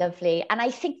 Lovely, lovely. And I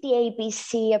think the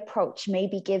ABC approach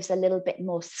maybe gives a little bit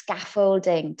more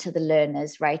scaffolding to the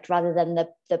learners, right? Rather than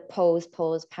the pause,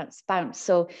 pause, pounce, bounce.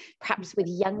 So perhaps with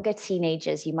younger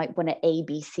teenagers, you might want to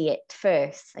ABC it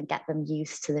first and get them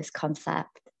used to this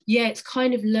concept. Yeah, it's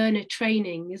kind of learner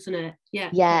training, isn't it? Yeah.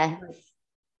 Yeah.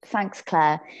 Thanks,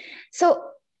 Claire. So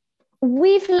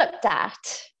we've looked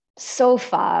at so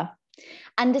far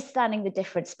understanding the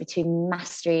difference between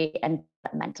mastery and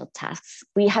developmental tasks.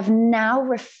 We have now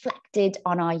reflected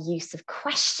on our use of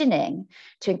questioning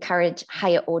to encourage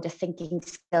higher order thinking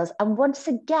skills. And once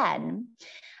again,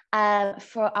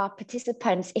 for our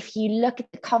participants, if you look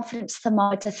at the confidence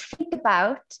thermometer, think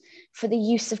about, for the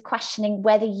use of questioning,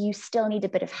 whether you still need a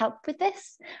bit of help with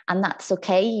this, and that's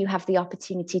okay. You have the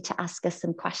opportunity to ask us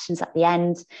some questions at the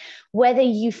end, whether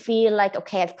you feel like,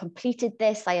 okay, I've completed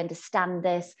this, I understand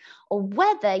this, or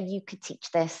whether you could teach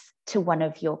this to one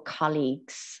of your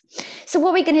colleagues. So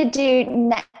what we're going to do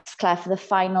next, Claire, for the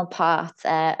final part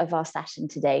of our session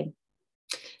today?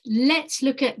 Let's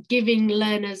look at giving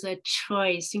learners a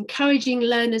choice, encouraging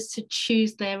learners to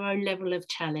choose their own level of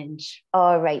challenge.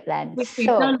 All right, then. Which we've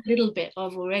done a little bit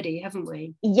of already, haven't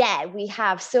we? Yeah, we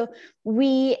have. So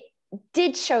we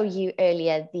did show you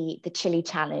earlier the chili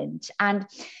challenge. And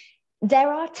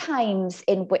there are times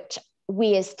in which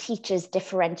we as teachers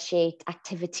differentiate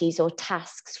activities or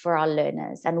tasks for our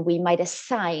learners, and we might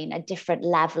assign a different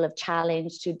level of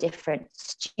challenge to different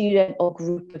student or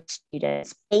group of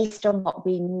students based on what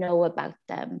we know about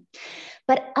them.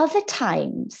 But other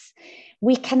times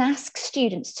we can ask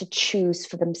students to choose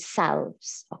for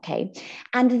themselves, okay?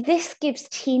 And this gives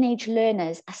teenage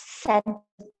learners a sense of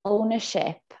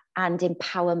ownership and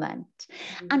empowerment.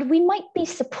 And we might be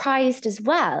surprised as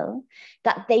well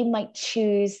that they might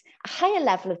choose a higher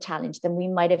level of challenge than we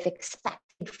might have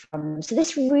expected from them. So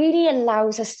this really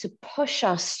allows us to push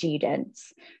our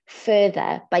students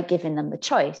further by giving them the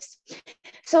choice.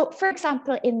 So, for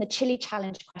example, in the chili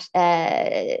challenge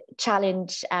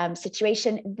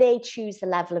situation, they choose the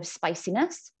level of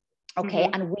spiciness, okay?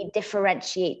 And we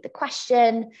differentiate the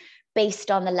question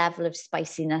based on the level of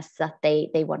spiciness that they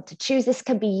want to choose. This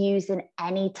can be used in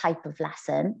any type of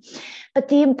lesson. But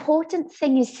the important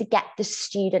thing is to get the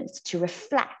students to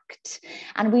reflect.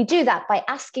 And we do that by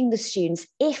asking the students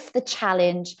if the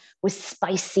challenge was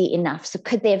spicy enough. So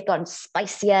could they have gone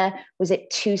spicier? Was it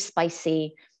too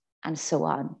spicy? And so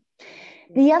on.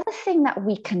 The other thing that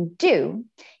we can do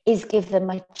is give them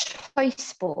a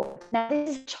choice board. Now,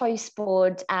 this is a choice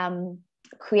board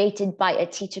created by a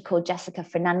teacher called Jessica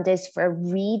Fernandez for a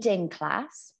reading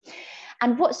class.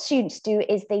 And what students do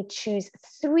is they choose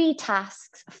 3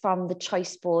 tasks from the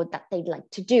choice board that they'd like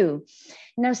to do.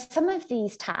 Now, some of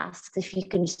these tasks, if you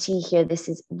can see here, this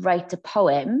is write a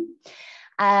poem.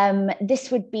 This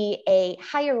would be a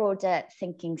higher order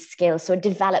thinking skill, so a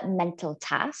developmental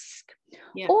task.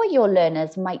 Yeah. Or your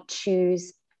learners might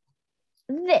choose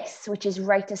this, which is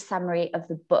write a summary of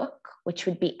the book, which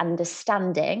would be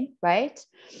understanding, right?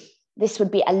 This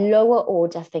would be a lower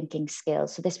order thinking skill.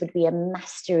 So this would be a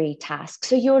mastery task.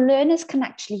 So your learners can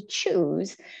actually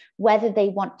choose whether they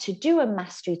want to do a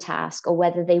mastery task or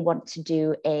whether they want to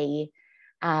do a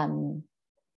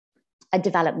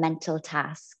developmental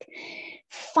task.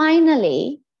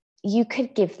 Finally, you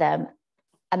could give them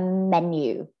a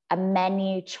menu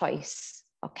choice.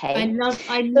 Okay. I love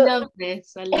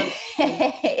this. I love this.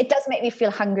 It does make me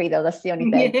feel hungry though. That's the only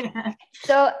thing. Yeah.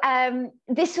 So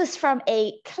this was from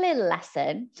a CLIL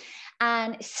lesson,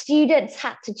 and students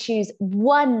had to choose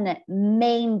one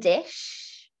main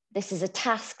dish. This is a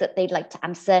task that they'd like to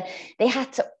answer. They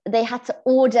had to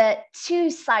order 2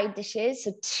 side dishes,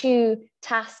 so 2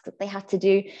 tasks that they had to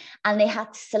do, and they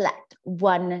had to select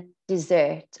 1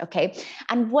 dessert, okay?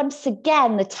 And once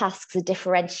again, the tasks are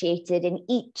differentiated in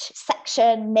each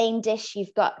section. Main dish,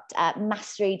 you've got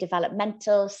mastery,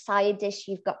 developmental. Side dish,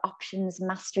 you've got options,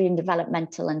 mastery and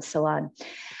developmental, and so on.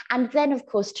 And then, of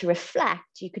course, to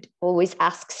reflect, you could always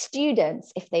ask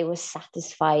students if they were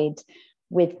satisfied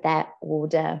with their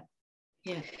order.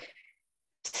 Yeah.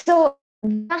 So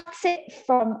that's it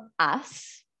from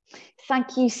us.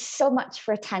 Thank you so much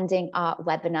for attending our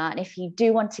webinar. And if you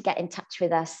do want to get in touch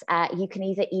with us, you can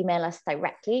either email us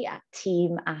directly at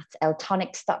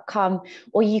team@eltonics.com,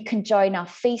 or you can join our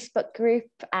Facebook group,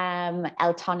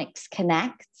 Eltonics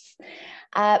Connects.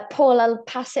 Paul, I'll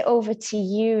pass it over to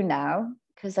you now,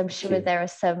 because I'm sure there are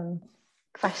some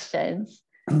questions.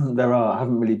 There are. I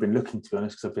haven't really been looking, to be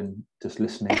honest, because I've been just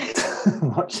listening,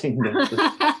 watching the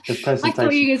presentation. I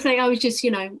thought you were going to say I was just,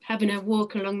 having a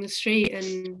walk along the street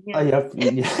and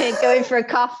going for a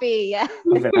coffee. Yeah,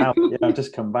 I've been out. Yeah, I've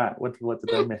just come back. What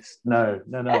did I miss? No.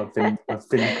 I've been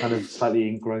kind of slightly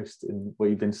engrossed in what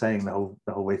you've been saying the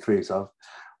whole way through. So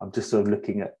I'm just sort of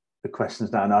looking at the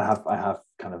questions now, and I have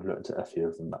kind of looked at a few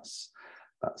of them. That's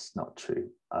not true.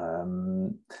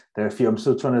 There are a few. I'm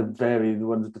still trying to vary the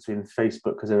ones between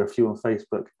Facebook, because there are a few on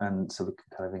Facebook, and so we can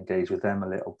kind of engage with them a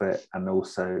little bit, and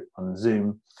also on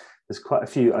Zoom. There's quite a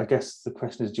few. I guess the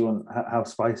question is, how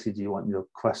spicy do you want your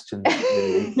questions?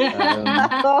 Really? Hit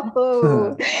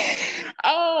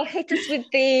us with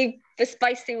the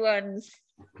spicy ones.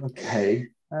 Okay.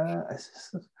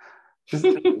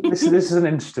 This is an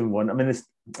interesting one. I mean,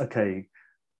 okay.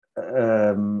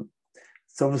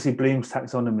 So So obviously Bloom's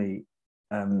taxonomy,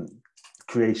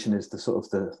 creation is the sort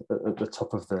of at the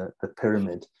top of the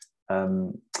pyramid.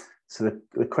 So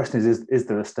the question is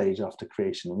there a stage after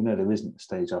creation? We know there isn't a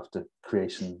stage after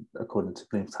creation according to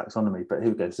Bloom's taxonomy, but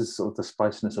here we go. This is sort of the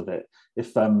spiciness of it.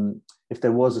 If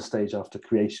there was a stage after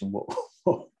creation,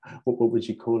 what would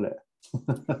you call it?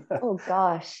 Oh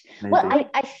gosh. Maybe. Well,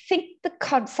 I think the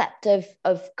concept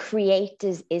of create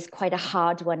is quite a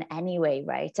hard one anyway,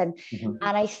 right? And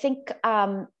I think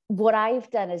what I've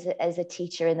done as a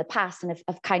teacher in the past, and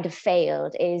I've kind of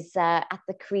failed, is at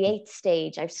the create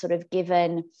stage, I've sort of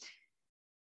given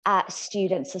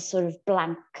students a sort of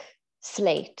blank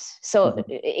slate. So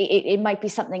it might be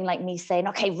something like me saying,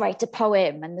 okay, write a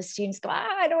poem, and the students go,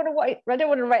 I don't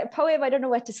want to write a poem, I don't know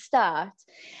where to start.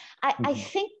 I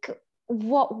think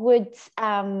what would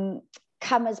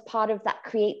come as part of that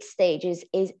create stage is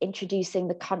introducing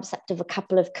the concept of a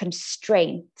couple of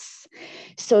constraints.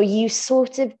 So you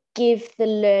sort of give the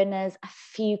learners a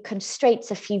few constraints,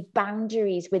 a few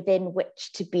boundaries within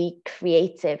which to be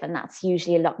creative, and that's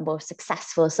usually a lot more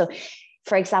successful. So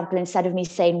for example, instead of me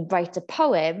saying write a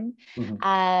poem,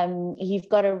 you've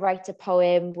got to write a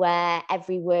poem where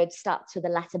every word starts with the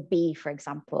letter B, for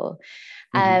example.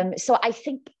 So I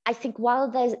think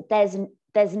while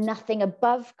there's nothing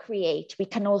above create, we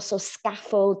can also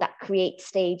scaffold that create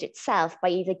stage itself by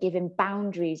either giving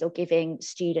boundaries or giving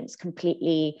students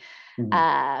completely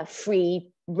free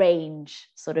range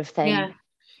sort of thing.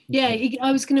 Yeah,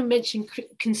 I was going to mention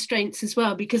constraints as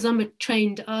well, because I'm a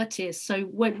trained artist. So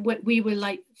when we were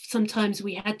like, sometimes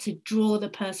we had to draw the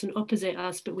person opposite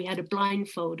us, but we had a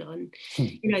blindfold on.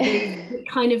 It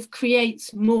kind of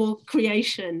creates more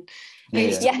creation.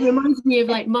 It reminds me of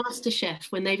like MasterChef,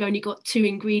 when they've only got 2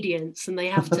 ingredients and they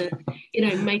have to,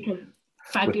 make a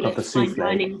fabulous fine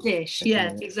dining dish.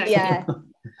 Yeah, exactly. Yeah.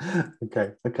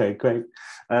 Okay, great.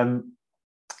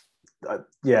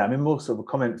 More sort of a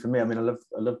comment for me. I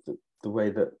love the way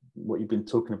that what you've been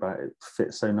talking about, it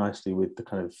fits so nicely with the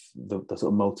kind of the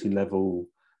sort of multi-level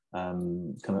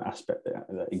kind of aspect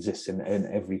that exists in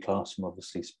every classroom,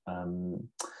 obviously.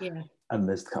 And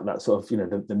there's that sort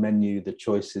of the menu, the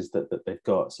choices that they've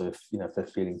got. So if they're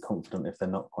feeling confident, if they're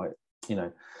not quite,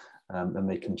 then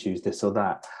they can choose this or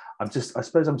that. I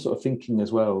suppose I'm sort of thinking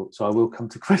as well, so I will come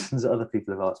to questions that other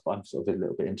people have asked, but I'm sort of a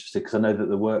little bit interested, because I know that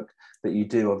the work that you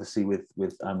do, obviously with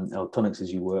Electronics,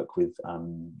 is you work with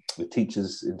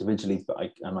teachers individually, but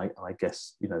I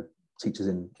guess teachers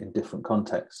in different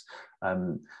contexts,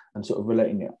 and sort of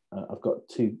relating it. I've got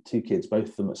two kids, both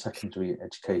of them at secondary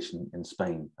education in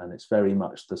Spain, and it's very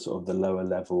much the sort of the lower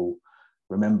level.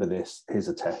 Remember this, here's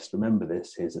a test. Remember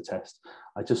this, here's a test.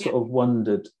 I just sort of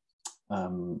wondered,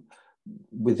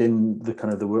 within the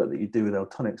kind of the work that you do with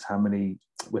Electronics,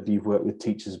 whether you've worked with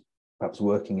teachers perhaps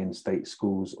working in state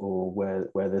schools, or where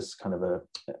there's kind of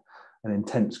an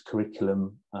intense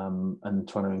curriculum, and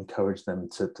trying to encourage them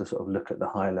to sort of look at the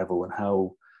high level, and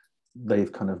how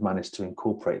they've kind of managed to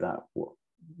incorporate that.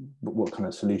 What kind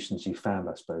of solutions you found,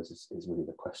 I suppose, is really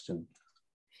the question.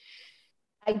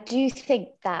 I do think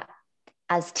that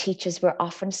as teachers, we're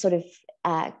often sort of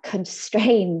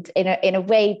constrained in a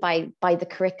way by the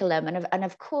curriculum, and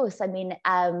of course, I mean,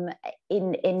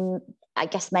 in I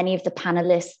guess many of the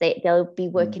panelists, they'll be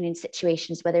working in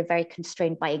situations where they're very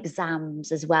constrained by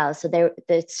exams as well. So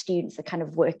the students are kind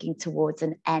of working towards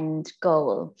an end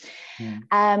goal.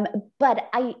 But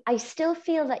I still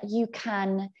feel that you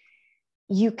can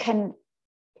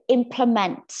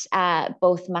implement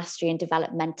both mastery and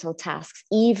developmental tasks,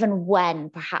 even when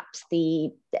perhaps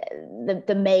the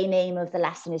main aim of the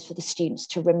lesson is for the students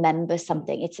to remember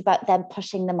something. It's about them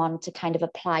pushing them on to kind of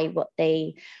apply what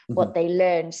they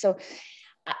learn. So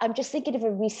I'm just thinking of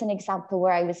a recent example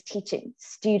where I was teaching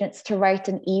students to write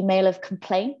an email of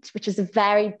complaint, which is a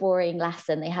very boring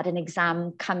lesson. They had an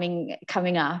exam coming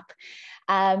up.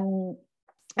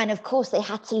 And of course, they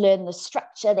had to learn the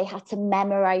structure. They had to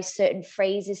memorize certain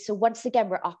phrases. So once again,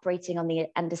 we're operating on the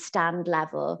understand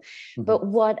level. But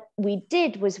what we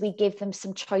did was we gave them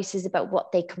some choices about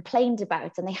what they complained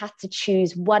about. And they had to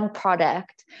choose one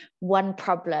product, one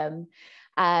problem,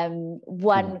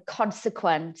 one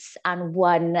consequence, and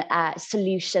one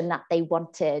solution that they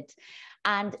wanted.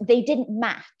 And they didn't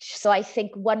match. So I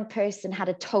think one person had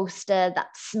a toaster that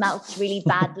smelt really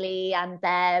badly and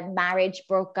their marriage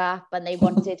broke up and they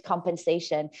wanted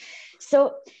compensation.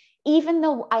 So even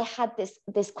though I had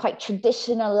this quite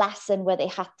traditional lesson where they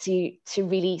had to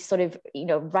really sort of,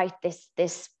 write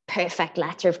this perfect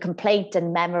letter of complaint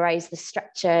and memorize the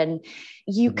structure, and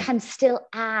you can still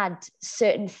add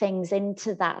certain things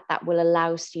into that will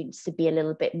allow students to be a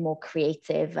little bit more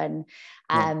creative and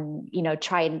you know,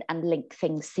 try and link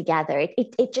things together.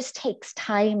 It just takes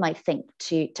time, I think,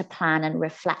 to plan and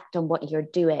reflect on what you're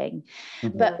doing.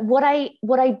 But what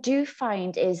I do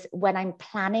find is when I'm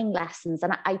planning lessons,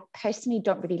 and I personally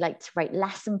don't really like to write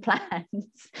lesson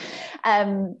plans,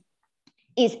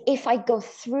 is if I go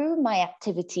through my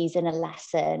activities in a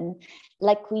lesson,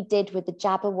 like we did with the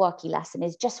Jabberwocky lesson,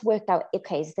 is just work out,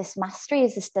 okay, is this mastery,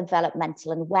 is this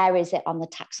developmental, and where is it on the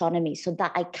taxonomy, so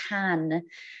that I can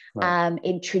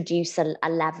introduce a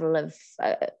level of,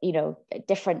 you know,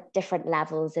 different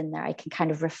levels in there. I can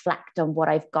kind of reflect on what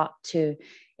I've got to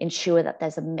ensure that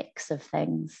there's a mix of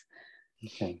things.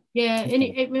 Okay. Yeah, okay. and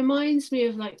it reminds me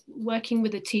of like working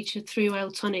with a teacher through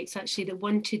Eltonics actually that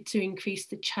wanted to increase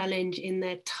the challenge in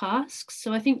their tasks.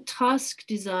 So I think task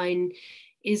design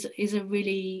is a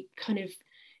really kind of,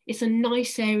 it's a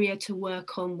nice area to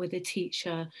work on with a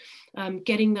teacher,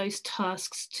 getting those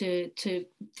tasks to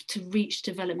reach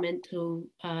developmental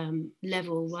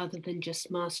level rather than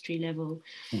just mastery level.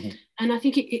 And I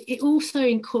think it also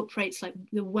incorporates like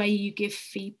the way you give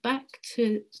feedback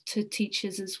to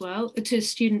teachers as well, to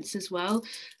students as well.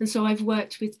 And so I've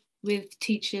worked with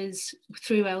teachers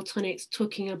through Eltonics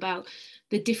talking about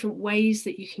the different ways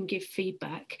that you can give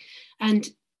feedback, and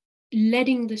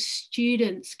letting the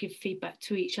students give feedback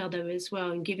to each other as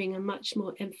well, and giving a much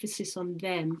more emphasis on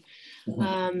them.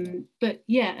 But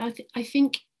yeah, I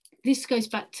think this goes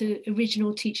back to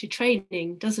original teacher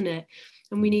training, doesn't it?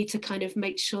 And we need to kind of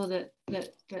make sure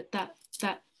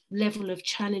that level of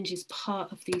challenge is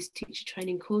part of these teacher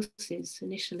training courses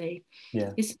initially.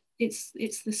 Yeah.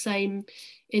 It's the same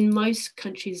in most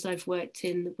countries I've worked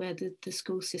in, where the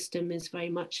school system is very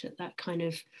much at that kind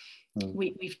of,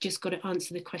 we've just got to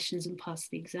answer the questions and pass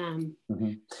the exam.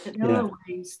 But there are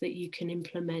ways that you can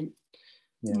implement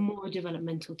more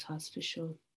developmental tasks for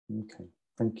sure. Okay,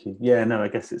 thank you. Yeah, no, I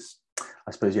guess it's,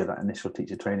 I suppose, that initial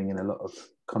teacher training in a lot of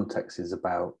contexts is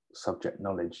about subject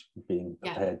knowledge, being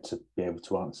prepared to be able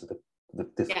to answer the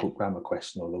difficult grammar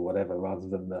question or the whatever, rather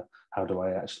than the how do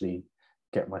I actually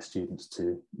get my students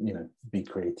to, you know, be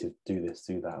creative, do this,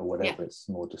 do that, or whatever. It's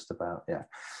more just about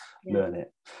learn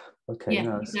it. Okay.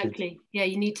 Yeah, exactly. Good. Yeah,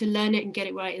 you need to learn it and get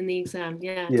it right in the exam.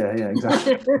 Yeah,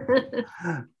 exactly.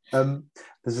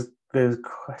 There's a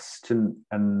question,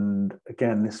 and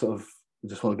again, this sort of, I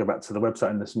just want to go back to the website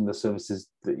and some of the services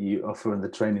that you offer and the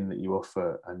training that you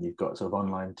offer, and you've got sort of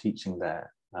online teaching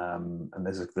there. And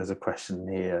there's a question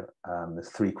here. There's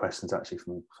 3 questions actually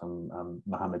from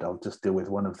Mohammed. I'll just deal with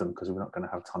one of them because we're not going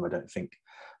to have time, I don't think,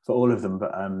 for all of them.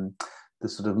 But the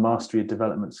sort of mastery of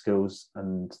development skills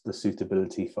and the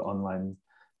suitability for online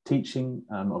teaching.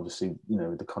 Obviously, you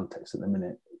know, the context at the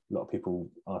minute, a lot of people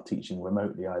are teaching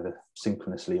remotely, either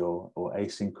synchronously or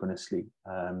asynchronously.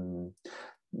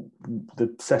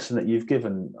 The session that you've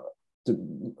given,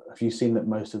 have you seen that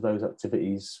most of those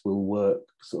activities will work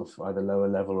sort of either lower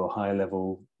level or higher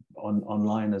level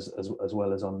online as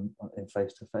well as in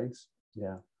face-to-face?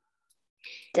 Yeah.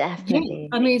 Definitely.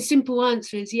 Yeah. I mean, simple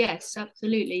answer is yes,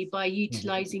 absolutely. By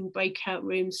utilising breakout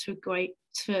rooms for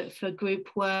group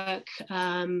work,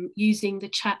 using the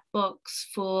chat box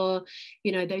for,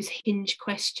 you know, those hinge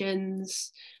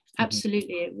questions.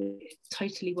 Absolutely, it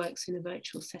totally works in a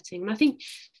virtual setting. And I think,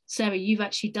 Sarah, you've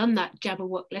actually done that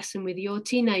Jabberwock lesson with your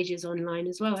teenagers online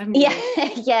as well, haven't you?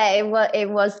 Yeah, it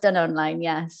was done online.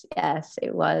 Yes,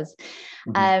 it was.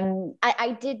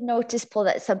 I did notice, Paul,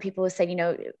 that some people were saying, you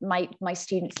know, my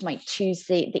students might choose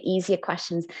the easier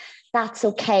questions. That's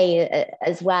okay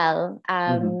as well.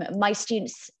 My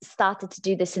students started to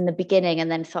do this in the beginning and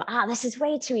then thought, this is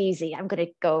way too easy. I'm going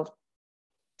to go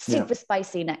super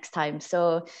spicy next time.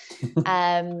 So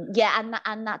and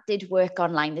that did work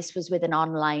online. This was with an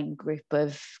online group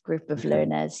of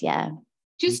learners.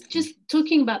 Just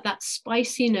talking about that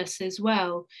spiciness as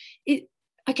well,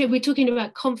 we're talking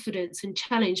about confidence and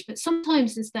challenge, but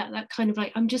sometimes it's that kind of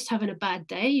like, I'm just having a bad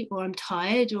day, or I'm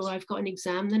tired, or I've got an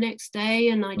exam the next day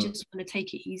and I just want to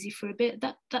take it easy for a bit.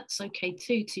 That's okay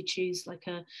too, to choose like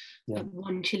like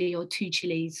 1 chili or 2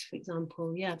 chilies, for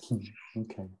example.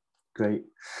 Okay, great.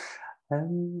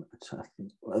 I'm trying to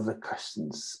think what other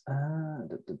questions.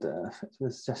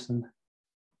 Effective suggestion.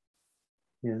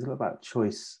 There's a lot about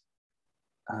choice.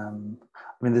 I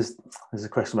mean, there's a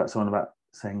question about someone about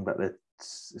saying about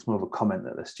it's more of a comment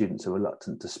that the students are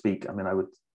reluctant to speak. I mean, I would,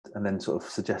 and then sort of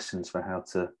suggestions for how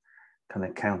to kind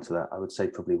of counter that. I would say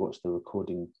probably watch the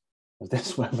recording of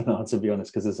this webinar, to be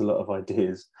honest, because there's a lot of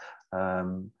ideas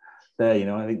there. You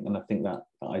know, I think that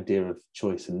idea of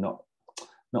choice and not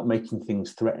not making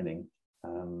things threatening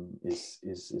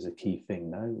is a key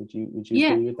thing. No, would you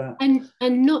agree with that?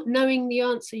 And not knowing the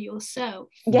answer yourself,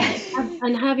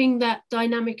 and having that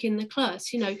dynamic in the class.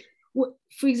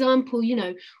 For example,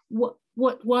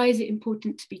 why is it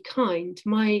important to be kind?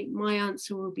 My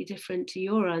answer will be different to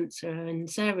your answer and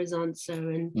Sarah's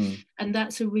answer, and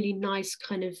that's a really nice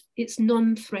kind of, it's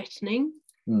non-threatening.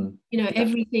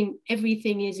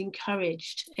 Everything is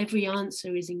encouraged. Every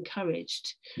answer is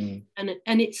encouraged, and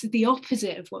it's the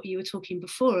opposite of what you were talking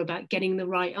before about getting the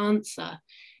right answer.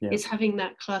 It's having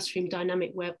that classroom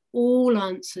dynamic where all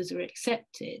answers are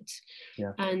accepted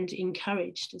and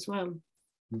encouraged as well.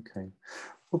 Okay.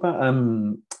 What about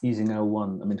using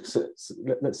L1? I mean, so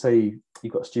let's say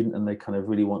you've got a student and they kind of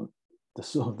really want the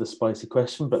sort of the spicy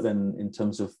question, but then in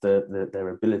terms of their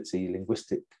ability,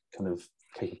 linguistic kind of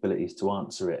capabilities to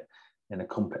answer it in a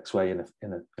complex way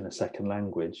in a second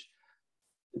language,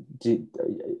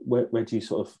 where do you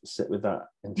sort of sit with that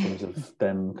in terms of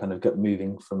them kind of get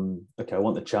moving from, okay, I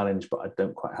want the challenge, but I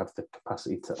don't quite have the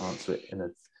capacity to answer it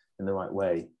in the right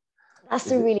way?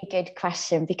 That's a really good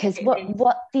question, because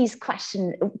what these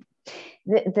questions,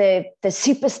 the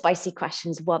super spicy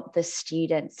questions, want the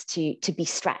students to be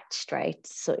stretched, right?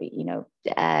 So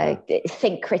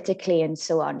think critically and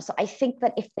so on. So I think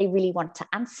that if they really want to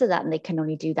answer that and they can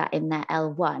only do that in their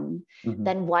L1,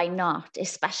 then why not?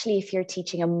 Especially if you're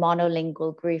teaching a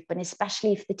monolingual group, and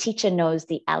especially if the teacher knows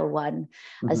the L1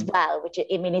 as well, which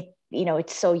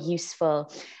it's so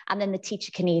useful. And then the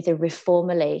teacher can either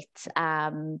reformulate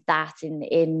that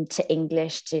into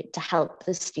English to help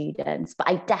the students. But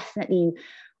I definitely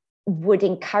would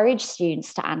encourage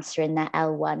students to answer in their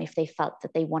L1 if they felt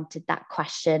that they wanted that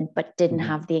question but didn't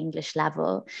have the English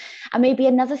level. And maybe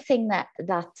another thing that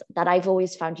I've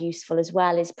always found useful as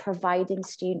well is providing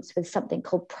students with something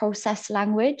called process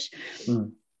language.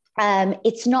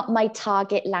 It's not my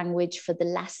target language for the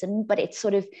lesson, but it's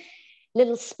sort of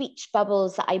little speech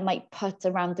bubbles that I might put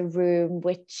around the room,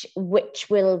 which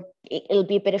it'll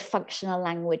be a bit of functional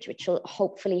language, which will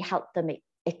hopefully help them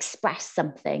express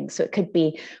something. So it could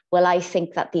be, well, I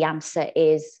think that the answer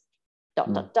is ...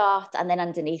 and then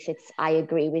underneath it's, I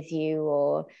agree with you,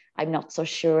 or I'm not so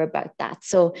sure about that.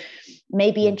 So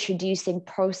maybe introducing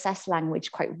process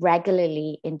language quite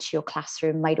regularly into your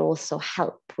classroom might also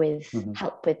help with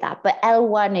that. But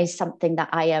L1 is something that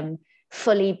I am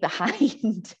fully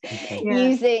behind.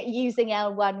 Using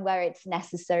L1 where it's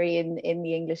necessary in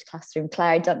the English classroom.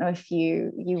 Claire, I don't know if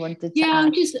you wanted to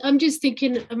add. I'm just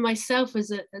thinking of myself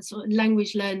as a sort of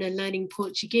language learner learning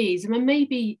Portuguese. I mean,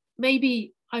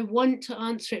 maybe I want to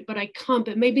answer it, but I can't.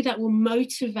 But maybe that will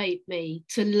motivate me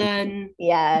to learn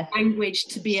language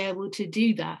to be able to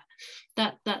do that.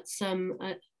 That's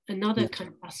another kind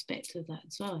of aspect of that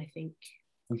as well, I think.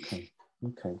 Okay.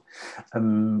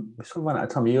 We're sort of run out of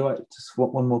time. Are you all right? Just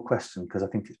one more question, because I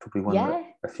think it's probably one that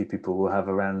a few people will have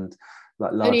around,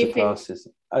 like larger classes.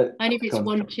 Only if it's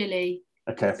one chili.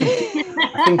 Okay,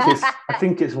 I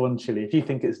think it's one chili. If you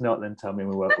think it's not, then tell me,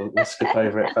 we'll skip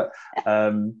over it. But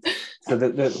so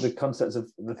the concepts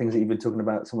of the things that you've been talking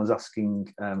about, someone's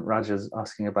asking, Raja's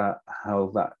asking about how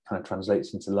that kind of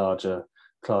translates into larger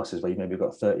classes where you maybe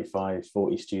got 35,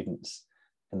 40 students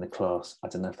in the class. I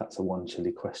don't know if that's a one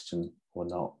chili question or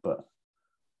not, but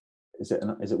is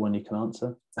it one you can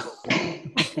answer?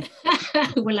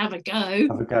 We'll have a go.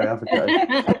 Have a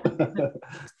go.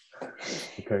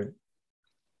 Okay.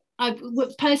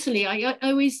 Personally, I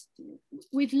always,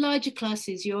 with larger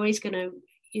classes, you're always going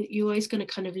to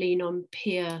kind of lean on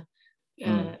pair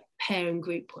and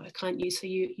group work, aren't you? So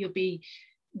you'll be,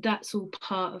 that's all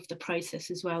part of the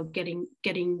process as well,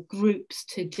 getting groups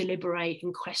to deliberate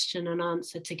and question and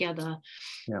answer together.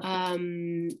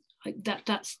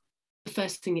 That's the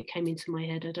first thing that came into my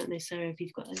head. I don't know, Sarah, if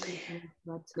you've got anything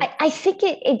to add to that. I think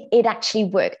it actually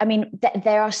worked. I mean,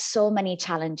 there are so many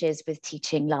challenges with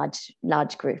teaching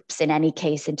large groups in any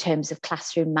case, in terms of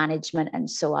classroom management and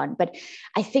so on. But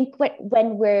I think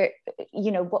when we're,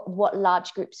 what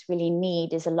large groups really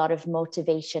need is a lot of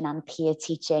motivation and peer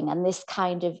teaching, and this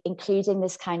kind of, including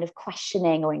this kind of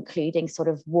questioning or including sort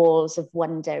of walls of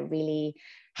wonder really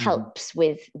helps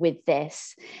with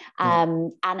this.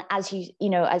 And as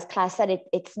as Claire said,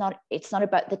 it's not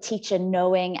about the teacher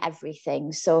knowing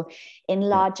everything. So in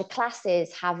larger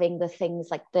classes, having the things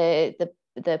like the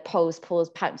pose, pause,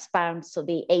 pounce, bounce, so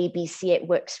the ABC, it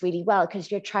works really well, because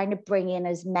you're trying to bring in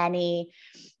as many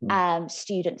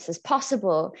students as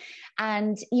possible.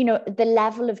 And, you know, the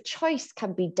level of choice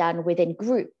can be done within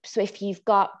groups. So if you've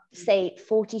got, say,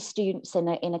 40 students in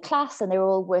a class and they're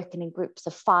all working in groups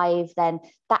of 5, then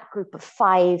that group of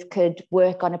 5 could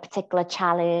work on a particular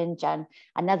challenge, and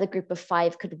another group of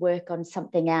 5 could work on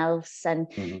something else. And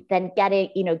then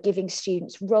giving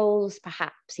students roles,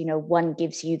 perhaps, you know, one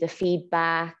gives you the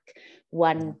feedback,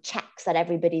 one checks that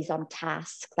everybody's on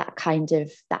task, that kind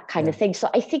of thing. So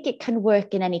I think it can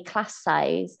work in any class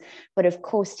size, but of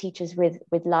course teachers with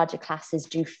larger classes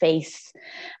do face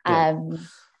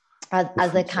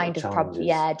other kind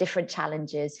of different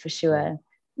challenges for sure.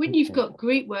 When you've got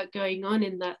group work going on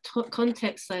in that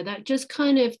context, though, that just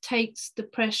kind of takes the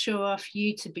pressure off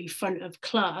you to be front of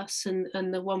class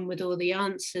and the one with all the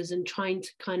answers and trying to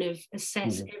kind of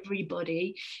assess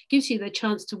everybody. Gives you the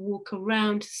chance to walk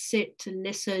around, to sit, to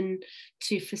listen,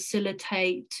 to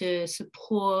facilitate, to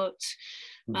support,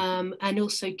 and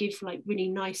also give like really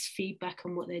nice feedback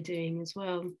on what they're doing as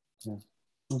well.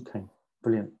 Okay,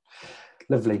 brilliant.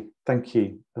 Lovely, thank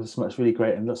you. That was so much, really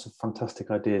great, and lots of fantastic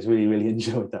ideas. Really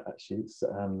enjoyed that, actually. It's,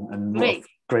 and what a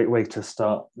great way to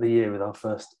start the year with our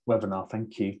first webinar.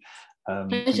 Thank you. Pleasure.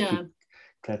 Thank you,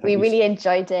 Claire, we really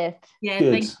enjoyed it. Yeah,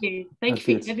 good. Thank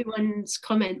you for everyone's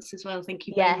comments as well. Thank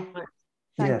you very much.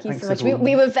 Thank you so much.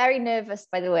 We were very nervous,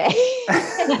 by the way.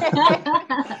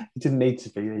 You didn't need to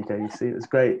be. There you go. You see, it was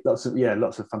great. Lots of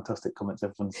fantastic comments.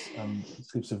 Everyone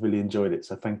seems to have really enjoyed it.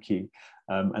 So thank you,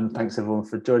 and thanks everyone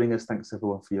for joining us. Thanks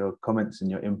everyone for your comments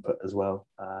and your input as well.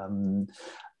 We'll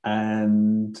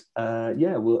end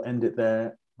it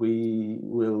there. We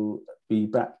will be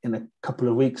back in a couple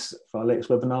of weeks for our latest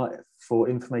webinar. For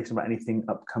information about anything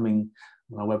upcoming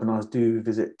on our webinars, do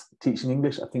visit Teaching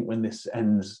English. I think when this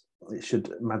ends, it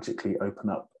should magically open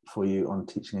up for you on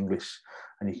Teaching English,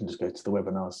 and you can just go to the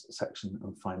webinars section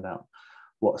and find out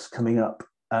what's coming up.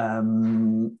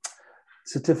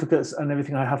 Certificates and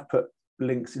everything, I have put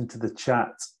links into the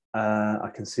chat.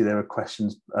 I can see there are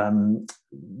questions.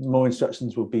 More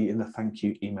instructions will be in the thank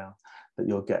you email that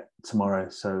you'll get tomorrow.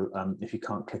 So if you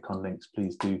can't click on links,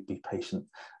 please do be patient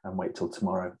and wait till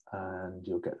tomorrow, and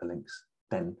you'll get the links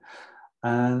then.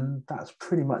 And that's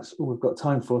pretty much all we've got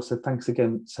time for. So thanks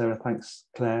again, Sarah. Thanks,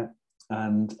 Claire.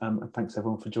 And thanks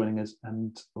everyone for joining us.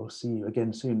 And we'll see you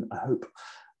again soon, I hope.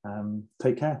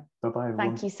 Take care. Bye-bye, everyone.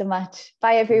 Thank you so much.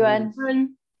 Bye, everyone.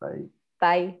 Bye.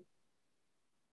 Bye.